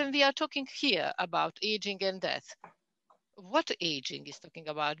 But when we are talking here about aging and death, what aging is talking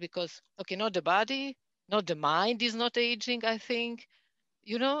about? Because, okay, not the body, not the mind is not aging, I think.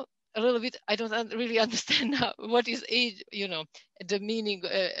 You know, a little bit, I don't really understand now what is age, you know, the meaning,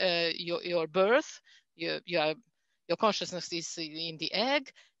 your birth, your consciousness is in the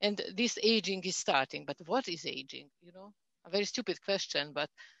egg, and this aging is starting. But what is aging? You know, a very stupid question, but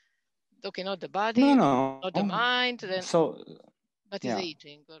okay, not the body, No. not the mind, then so what yeah. is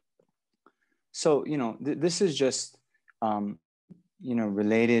aging? So, you know, this is just, you know,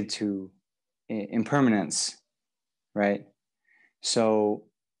 related to impermanence, right? So,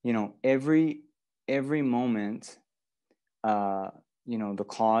 you know, every moment, you know, the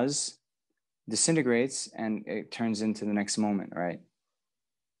cause disintegrates and it turns into the next moment, right?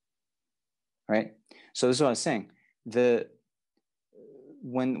 Right. So this is what I was saying.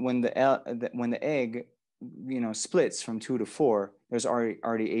 When the egg, you know, splits from 2 to 4, there's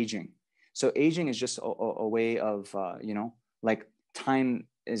already aging. So aging is just a way of, you know, like time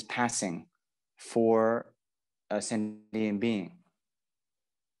is passing for a sentient being.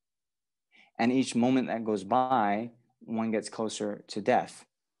 And each moment that goes by, one gets closer to death.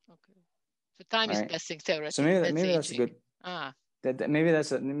 Okay. So time is passing theoretically. So maybe that's a good,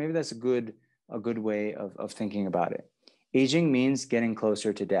 maybe that's a good way of thinking about it. Aging means getting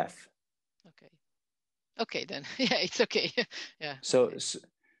closer to death. Okay. Okay, then. Yeah, it's okay. Yeah. So, okay.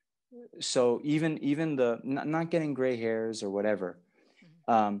 so even the not getting gray hairs or whatever.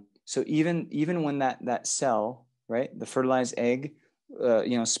 So even when that cell, right, the fertilized egg,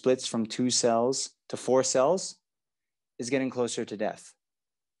 you know, splits from 2 cells to 4 cells, is getting closer to death.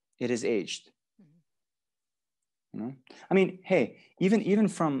 It is aged. You know, I mean, hey, even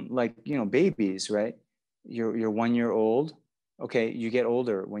from like, you know, babies, right? You're 1 year old. Okay, you get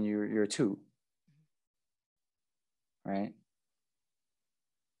older when you're 2. Right?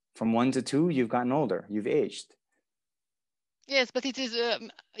 From 1 to 2, you've gotten older. You've aged. Yes, but it is,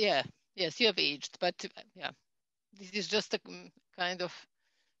 yeah, yes, you have aged, but yeah, this is just a kind of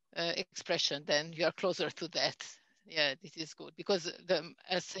expression. Then you are closer to that. Yeah, this is good because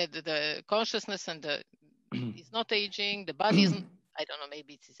as said, the consciousness and the is not aging. The body isn't. I don't know.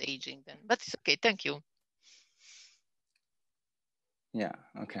 Maybe it is aging then, but it's okay. Thank you. Yeah.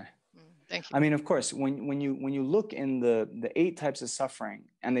 Okay. Thank you. I mean, of course, when you look in the 8 types of suffering,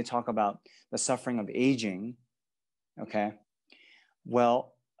 and they talk about the suffering of aging, okay,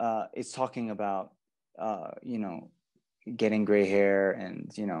 well, it's talking about you know, getting gray hair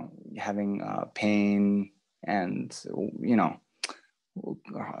and, you know, having pain and, you know,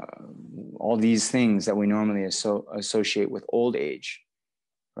 all these things that we normally associate with old age,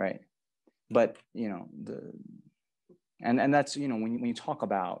 right? But, you know, and that's, you know, when you talk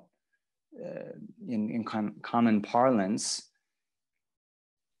about in common parlance,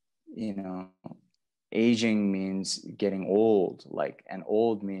 you know, aging means getting old, like, and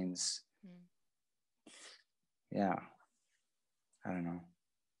old means, yeah, I don't know.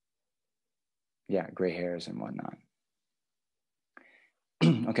 Yeah, gray hairs and whatnot.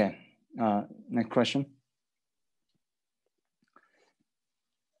 Okay, next question.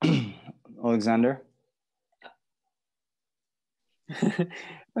 Alexander.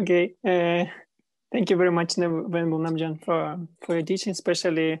 Okay, thank you very much, Venerable Namjong, for your teaching,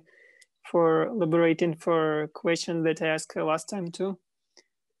 especially for elaborating for questions that I asked last time too.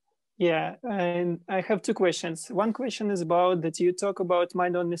 Yeah, and I have two questions. One question is about that you talk about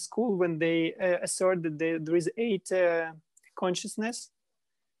mind-only school when they assert that there is 8 consciousness.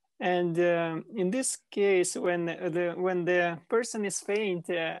 And in this case, when the person is faint,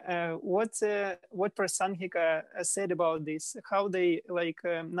 what Prasanghika said about this? How they like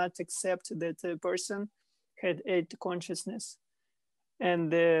not accept that a person had 8 consciousness?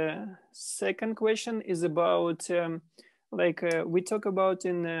 And the second question is about we talk about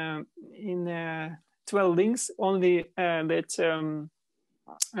in 12 links only that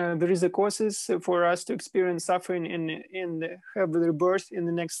there is a causes for us to experience suffering and have the rebirth in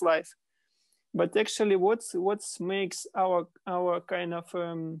the next life. But actually, what makes our kind of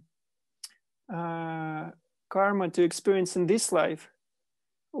karma to experience in this life?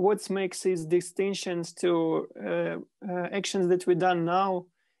 What makes these distinctions to actions that we done now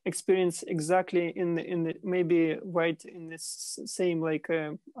experience exactly in the maybe right in this same like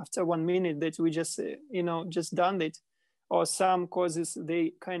after 1 minute that we just just done it, or some causes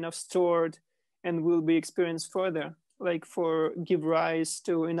they kind of stored and will be experienced further, like for give rise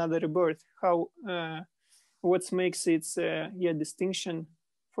to another rebirth. How what makes its distinction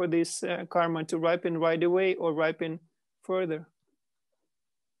for this karma to ripen right away or ripen further?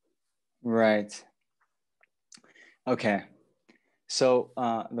 Right. Okay. So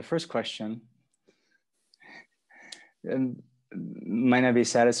the first question might not be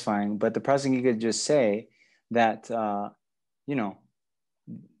satisfying, but the Prasangika could just say that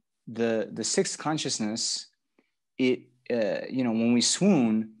the sixth consciousness, it when we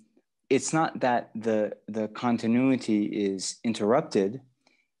swoon, it's not that the continuity is interrupted.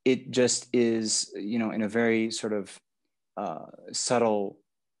 It just is in a very sort of subtle,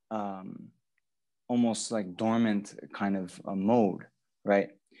 almost like dormant kind of mode, right?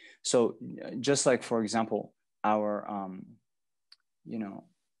 So just like, for example, our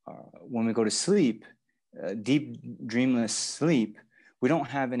when we go to sleep, deep dreamless sleep, we don't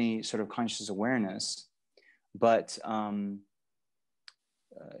have any sort of conscious awareness, but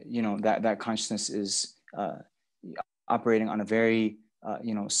that consciousness is operating on a very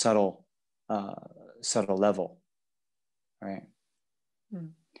subtle level, right?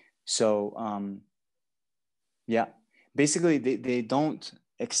 So basically they don't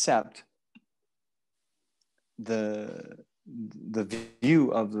accept the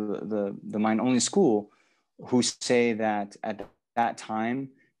view of the mind-only school, who say that at that time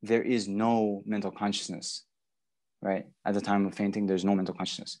there is no mental consciousness, right? At the time of fainting, there's no mental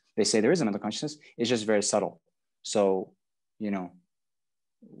consciousness. They say there is a mental consciousness, it's just very subtle. So,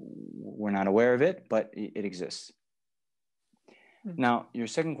 we're not aware of it, but it exists. Now, your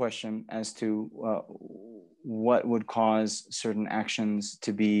second question as to what would cause certain actions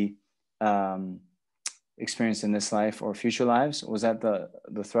to be experienced in this life or future lives, was that the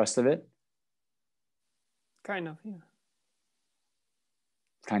thrust of it? Kind of, yeah.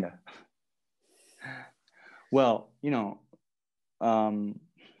 Kind of. Well,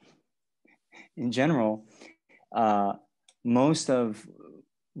 in general, most of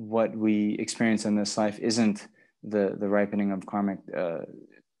what we experience in this life isn't the ripening of karmic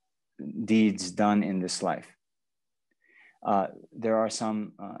deeds done in this life. There are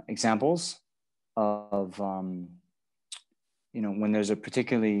some examples of when there's a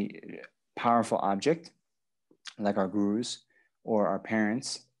particularly powerful object, like our gurus or our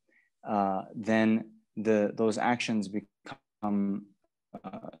parents, then those actions become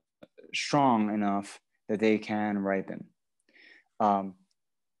strong enough that they can ripen.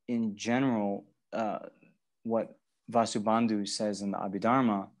 In general, what Vasubandhu says in the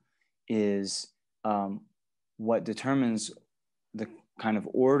Abhidharma is what determines the kind of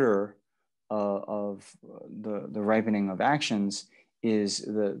order of the ripening of actions is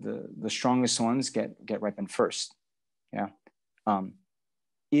the strongest ones get ripened first. Yeah.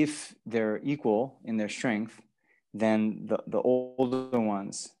 If they're equal in their strength, then the older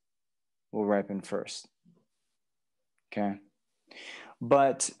ones will ripen first. Okay.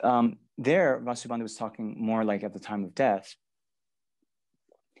 But there, Vasubandhu was talking more like at the time of death.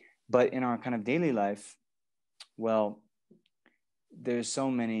 But in our kind of daily life, well, there's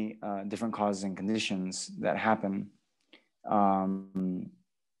so many different causes and conditions that happen.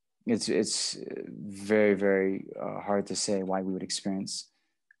 It's very, very hard to say why we would experience,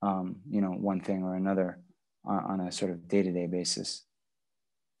 one thing or another on a sort of day-to-day basis.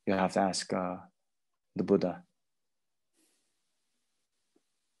 You'll have to ask the Buddha.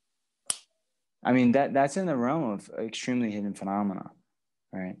 I mean, that's in the realm of extremely hidden phenomena,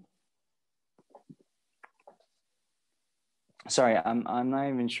 right? Sorry, I'm not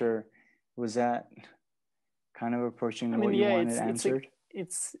even sure. Was that kind of approaching what you wanted answered?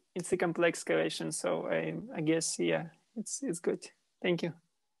 it's a complex correlation. So I guess, yeah, it's good. Thank you.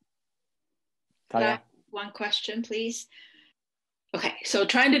 Talia? One question, please. Okay, so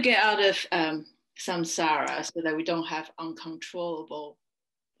trying to get out of samsara so that we don't have uncontrollable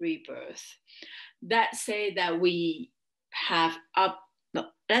rebirth. Let's say that we have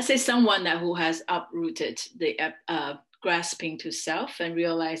let's say someone who has uprooted the grasping to self and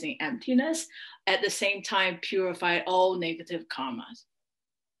realizing emptiness, at the same time purify all negative karmas.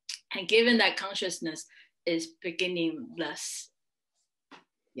 And given that consciousness is beginningless,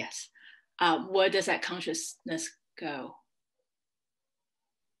 yes, where does that consciousness go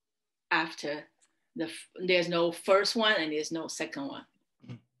after there's no first one and there's no second one?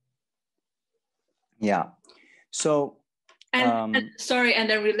 Yeah. So, and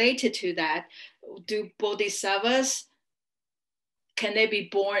then related to that, do bodhisattvas, can they be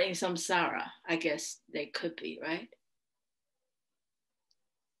born in samsara? I guess they could be, right?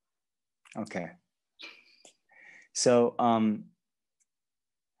 Okay. So,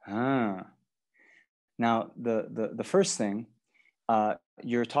 now the first thing,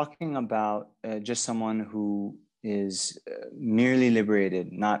 you're talking about just someone who is merely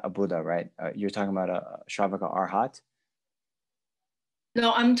liberated, not a Buddha, right? You're talking about a Shravaka Arhat?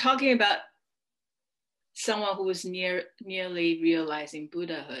 No, I'm talking about someone who is nearly realizing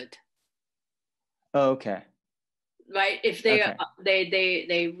Buddhahood. Oh, okay. Right? If they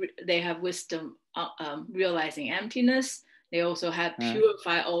have wisdom, realizing emptiness, they also have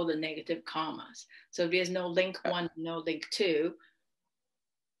purified all the negative karmas. So there's no link one, no link two.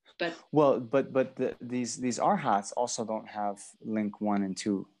 But these arhats also don't have link 1 and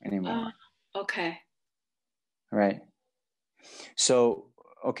 2 anymore. Okay. Right. So,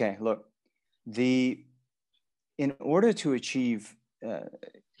 okay, look, in order to achieve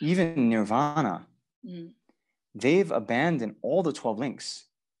even nirvana, they've abandoned all the 12 links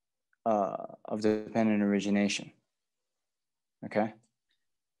of dependent origination. Okay.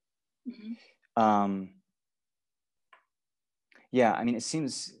 Yeah, I mean, it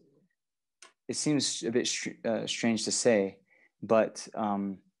seems a bit strange to say, but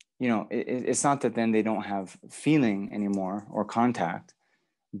you know, it's not that then they don't have feeling anymore or contact,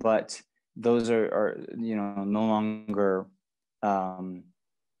 but those are you know, no longer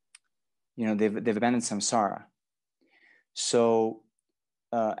you know, they've abandoned samsara. So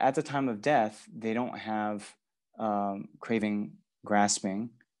at the time of death, they don't have craving, grasping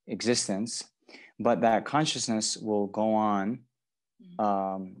existence, but that consciousness will go on,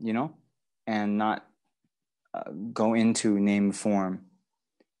 you know, and not go into name form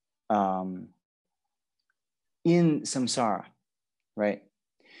in samsara, right?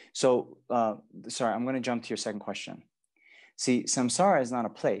 So, sorry, I'm going to jump to your second question. See, samsara is not a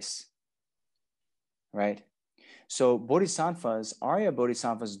place, right? So bodhisattvas, Arya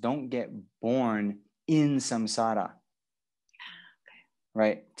bodhisattvas don't get born in samsara,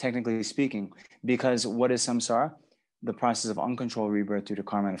 right? Technically speaking, because what is samsara? The process of uncontrolled rebirth due to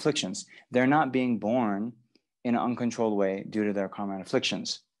karma and afflictions. They're not being born in an uncontrolled way due to their karma and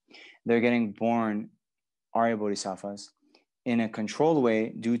afflictions. They're getting born, Arya bodhisattvas, in a controlled way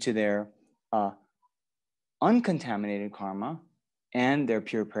due to their uncontaminated karma and their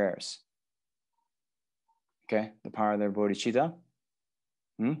pure prayers. Okay, the power of their bodhicitta.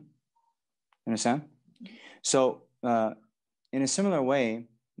 Understand? So, in a similar way,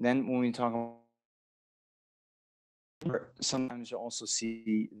 then when we talk about, sometimes you also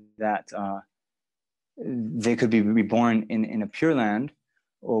see that they could be reborn in a pure land,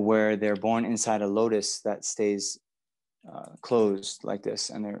 or where they're born inside a lotus that stays closed like this,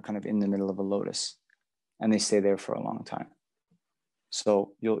 and they're kind of in the middle of a lotus, and they stay there for a long time.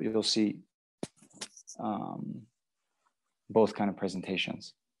 So you'll see both kind of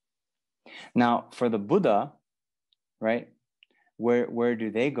presentations. Now, for the Buddha, right, where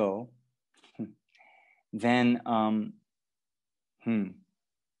do they go? Then,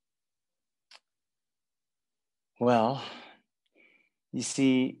 well, you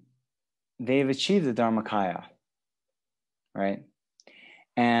see, they've achieved the Dharmakaya, right?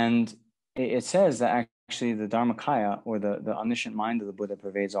 And it says that actually the Dharmakaya, or the omniscient mind of the Buddha,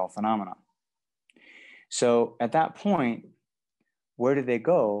 pervades all phenomena. So at that point, where do they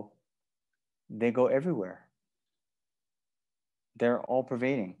go? They go everywhere. They're all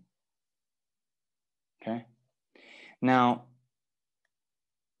pervading. Okay. Now,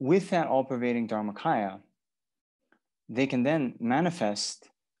 with that all pervading Dharmakaya, they can then manifest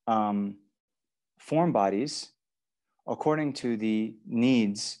form bodies according to the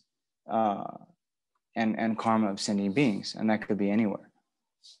needs and karma of sentient beings, and that could be anywhere.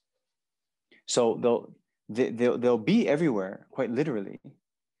 So they'll be everywhere, quite literally,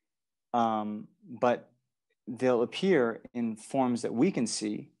 but they'll appear in forms that we can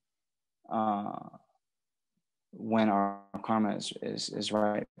see when our karma is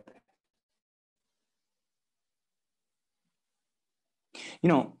ripe. You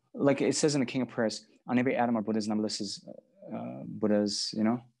know, like it says in the King of Prayers, on every atom are Buddhas, numberless is Buddhas, you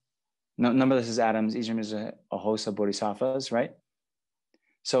know, numberless is atoms, each is a host of bodhisattvas, right?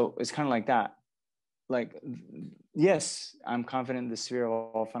 So it's kind of like that. Like, yes, I'm confident the sphere of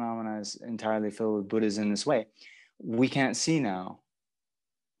all phenomena is entirely filled with Buddhas in this way. We can't see now,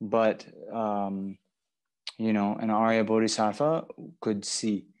 but, you know, an Arya Bodhisattva could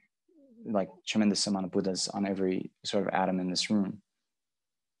see like tremendous amount of Buddhas on every sort of atom in this room.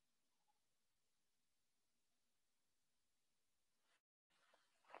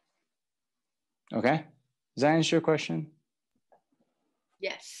 Okay, does that answer your question?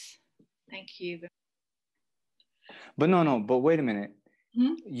 Yes, thank you. But but wait a minute.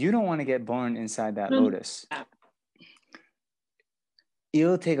 You don't want to get born inside that lotus.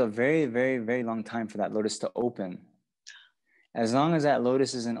 It'll take a very, very, very long time for that lotus to open. As long as that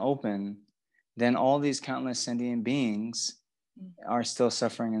lotus isn't open, then all these countless sentient beings are still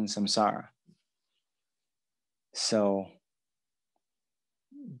suffering in samsara. So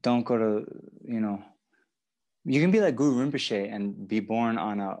don't go to, you know, you can be like Guru Rinpoche and be born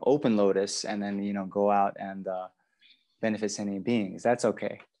on an open lotus and then, you know, go out and benefit sentient beings. That's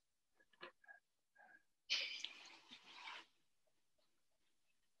okay.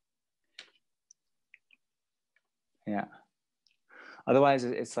 Yeah. Otherwise,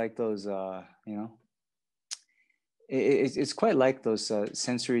 it's like those, you know, it's quite like those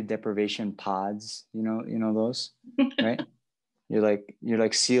sensory deprivation pods. You know those, right? You're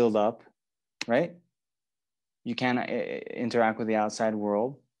like sealed up, right? You can't interact with the outside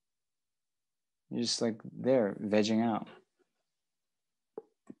world. You're just like there, vegging out.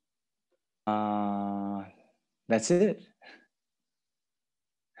 That's it.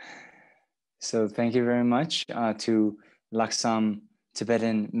 So thank you very much to Laksam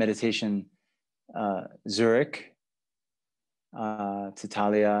Tibetan Meditation Zurich, to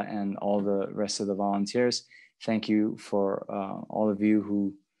Talia and all the rest of the volunteers. Thank you for all of you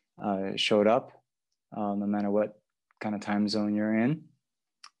who showed up, no matter what kind of time zone you're in.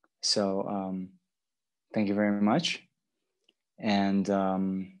 So thank you very much. And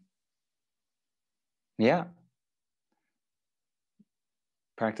yeah,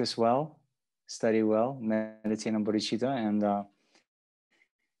 practice well, study well, meditate on bodhicitta, and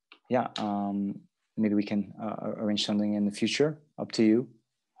yeah, maybe we can arrange something in the future, up to you.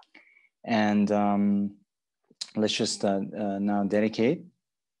 And let's just now dedicate.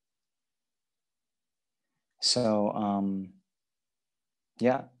 So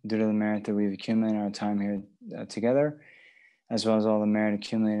yeah, due to the merit that we've accumulated in our time here together, as well as all the merit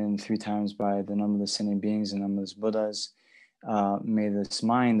accumulated in 3 times by the numberless sentient beings and numberless Buddhas, may this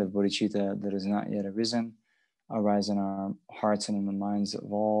mind of bodhicitta that has not yet arisen arise in our hearts and in the minds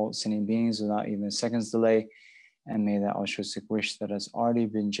of all sentient beings without even a second's delay, and may that altruistic wish that has already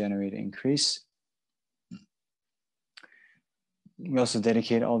been generated increase. We also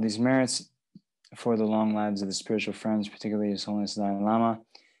dedicate all these merits for the long lives of the spiritual friends, particularly His Holiness Dalai Lama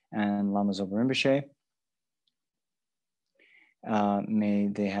and Lama Zopa Rinpoche. May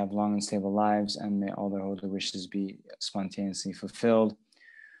they have long and stable lives, and may all their holy wishes be spontaneously fulfilled.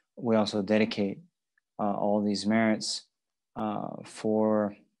 We also dedicate all these merits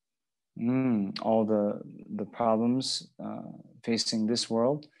for all the problems facing this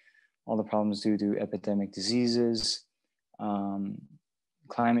world, all the problems due to epidemic diseases,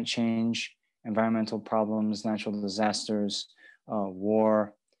 climate change, environmental problems, natural disasters,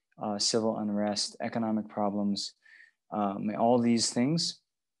 war, civil unrest, economic problems. May all these things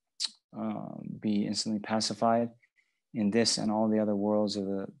be instantly pacified in this and all the other worlds of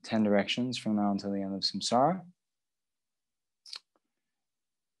the 10 directions from now until the end of samsara.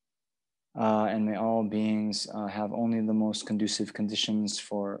 And may all beings have only the most conducive conditions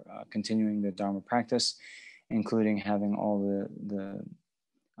for continuing their Dharma practice, including having all the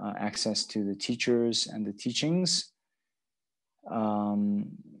access to the teachers and the teachings.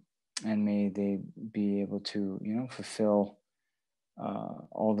 And may they be able to, you know, fulfill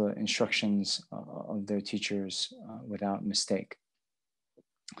all the instructions of their teachers without mistake.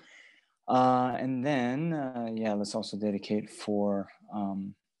 And then, yeah, let's also dedicate for,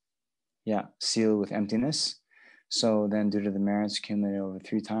 seal with emptiness. So then, due to the merits accumulated over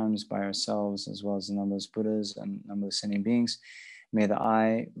 3 times by ourselves, as well as the numberless Buddhas and numberless sentient beings, may the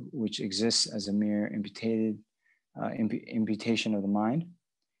I, which exists as a mere imputation of the mind,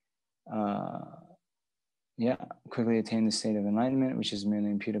 quickly attain the state of enlightenment, which is merely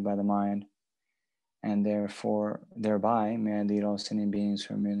imputed by the mind. And thereby, may I lead all sentient beings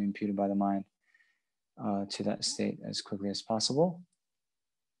who are merely imputed by the mind to that state as quickly as possible,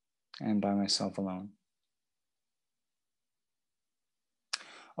 and by myself alone.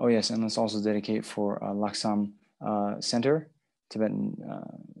 Oh yes, and let's also dedicate for Laksam Center, Tibetan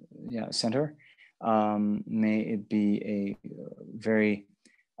Center. May it be a very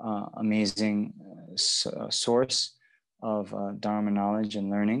amazing source of Dharma knowledge and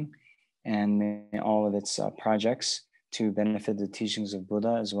learning, and may all of its projects to benefit the teachings of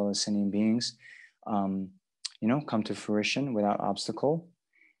Buddha as well as sentient beings, come to fruition without obstacle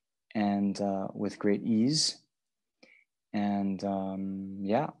and with great ease. And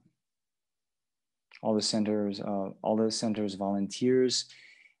all the centers volunteers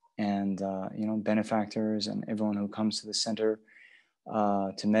and benefactors and everyone who comes to the center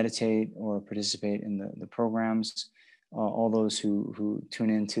to meditate or participate in the programs, all those who tune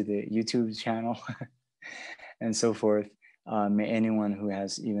into the YouTube channel and so forth. May anyone who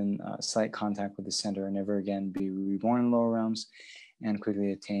has even slight contact with the center never again be reborn in lower realms and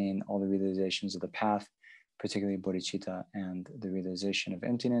quickly attain all the realizations of the path, particularly bodhicitta and the realization of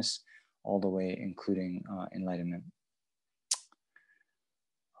emptiness, all the way including enlightenment.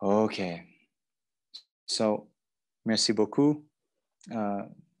 Okay. So, merci beaucoup.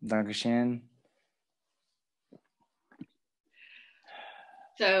 Dankeschön.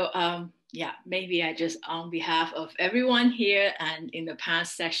 So, maybe I just, on behalf of everyone here and in the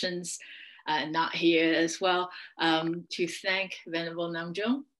past sessions, not here as well, to thank Venerable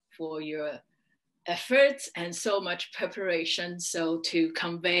Namjong for your efforts and so much preparation, so to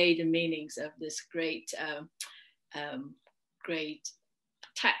convey the meanings of this great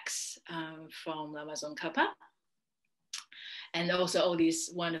text from Amazon Kappa, and also all these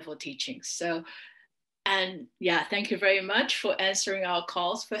wonderful teachings. So, and thank you very much for answering our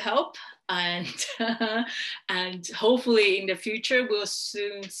calls for help, and and hopefully in the future we'll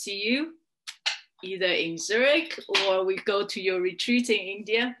soon see you either in Zurich or we go to your retreat in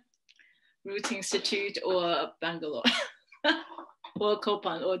India, Root Institute, or Bangalore, or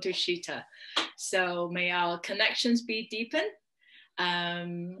Kopan, or Tushita. So may our connections be deepened.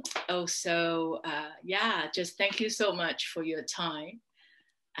 Just thank you so much for your time.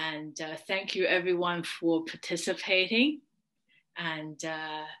 And thank you everyone for participating. And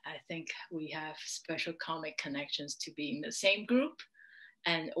I think we have special karmic connections to be in the same group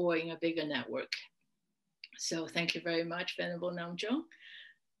and or in a bigger network. So thank you very much, Venerable Namjong.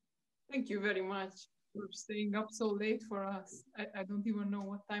 Thank you very much for staying up so late for us. I don't even know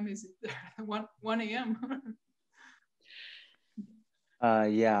what time is it there. 1 a.m.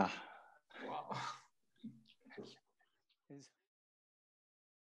 Yeah. Wow.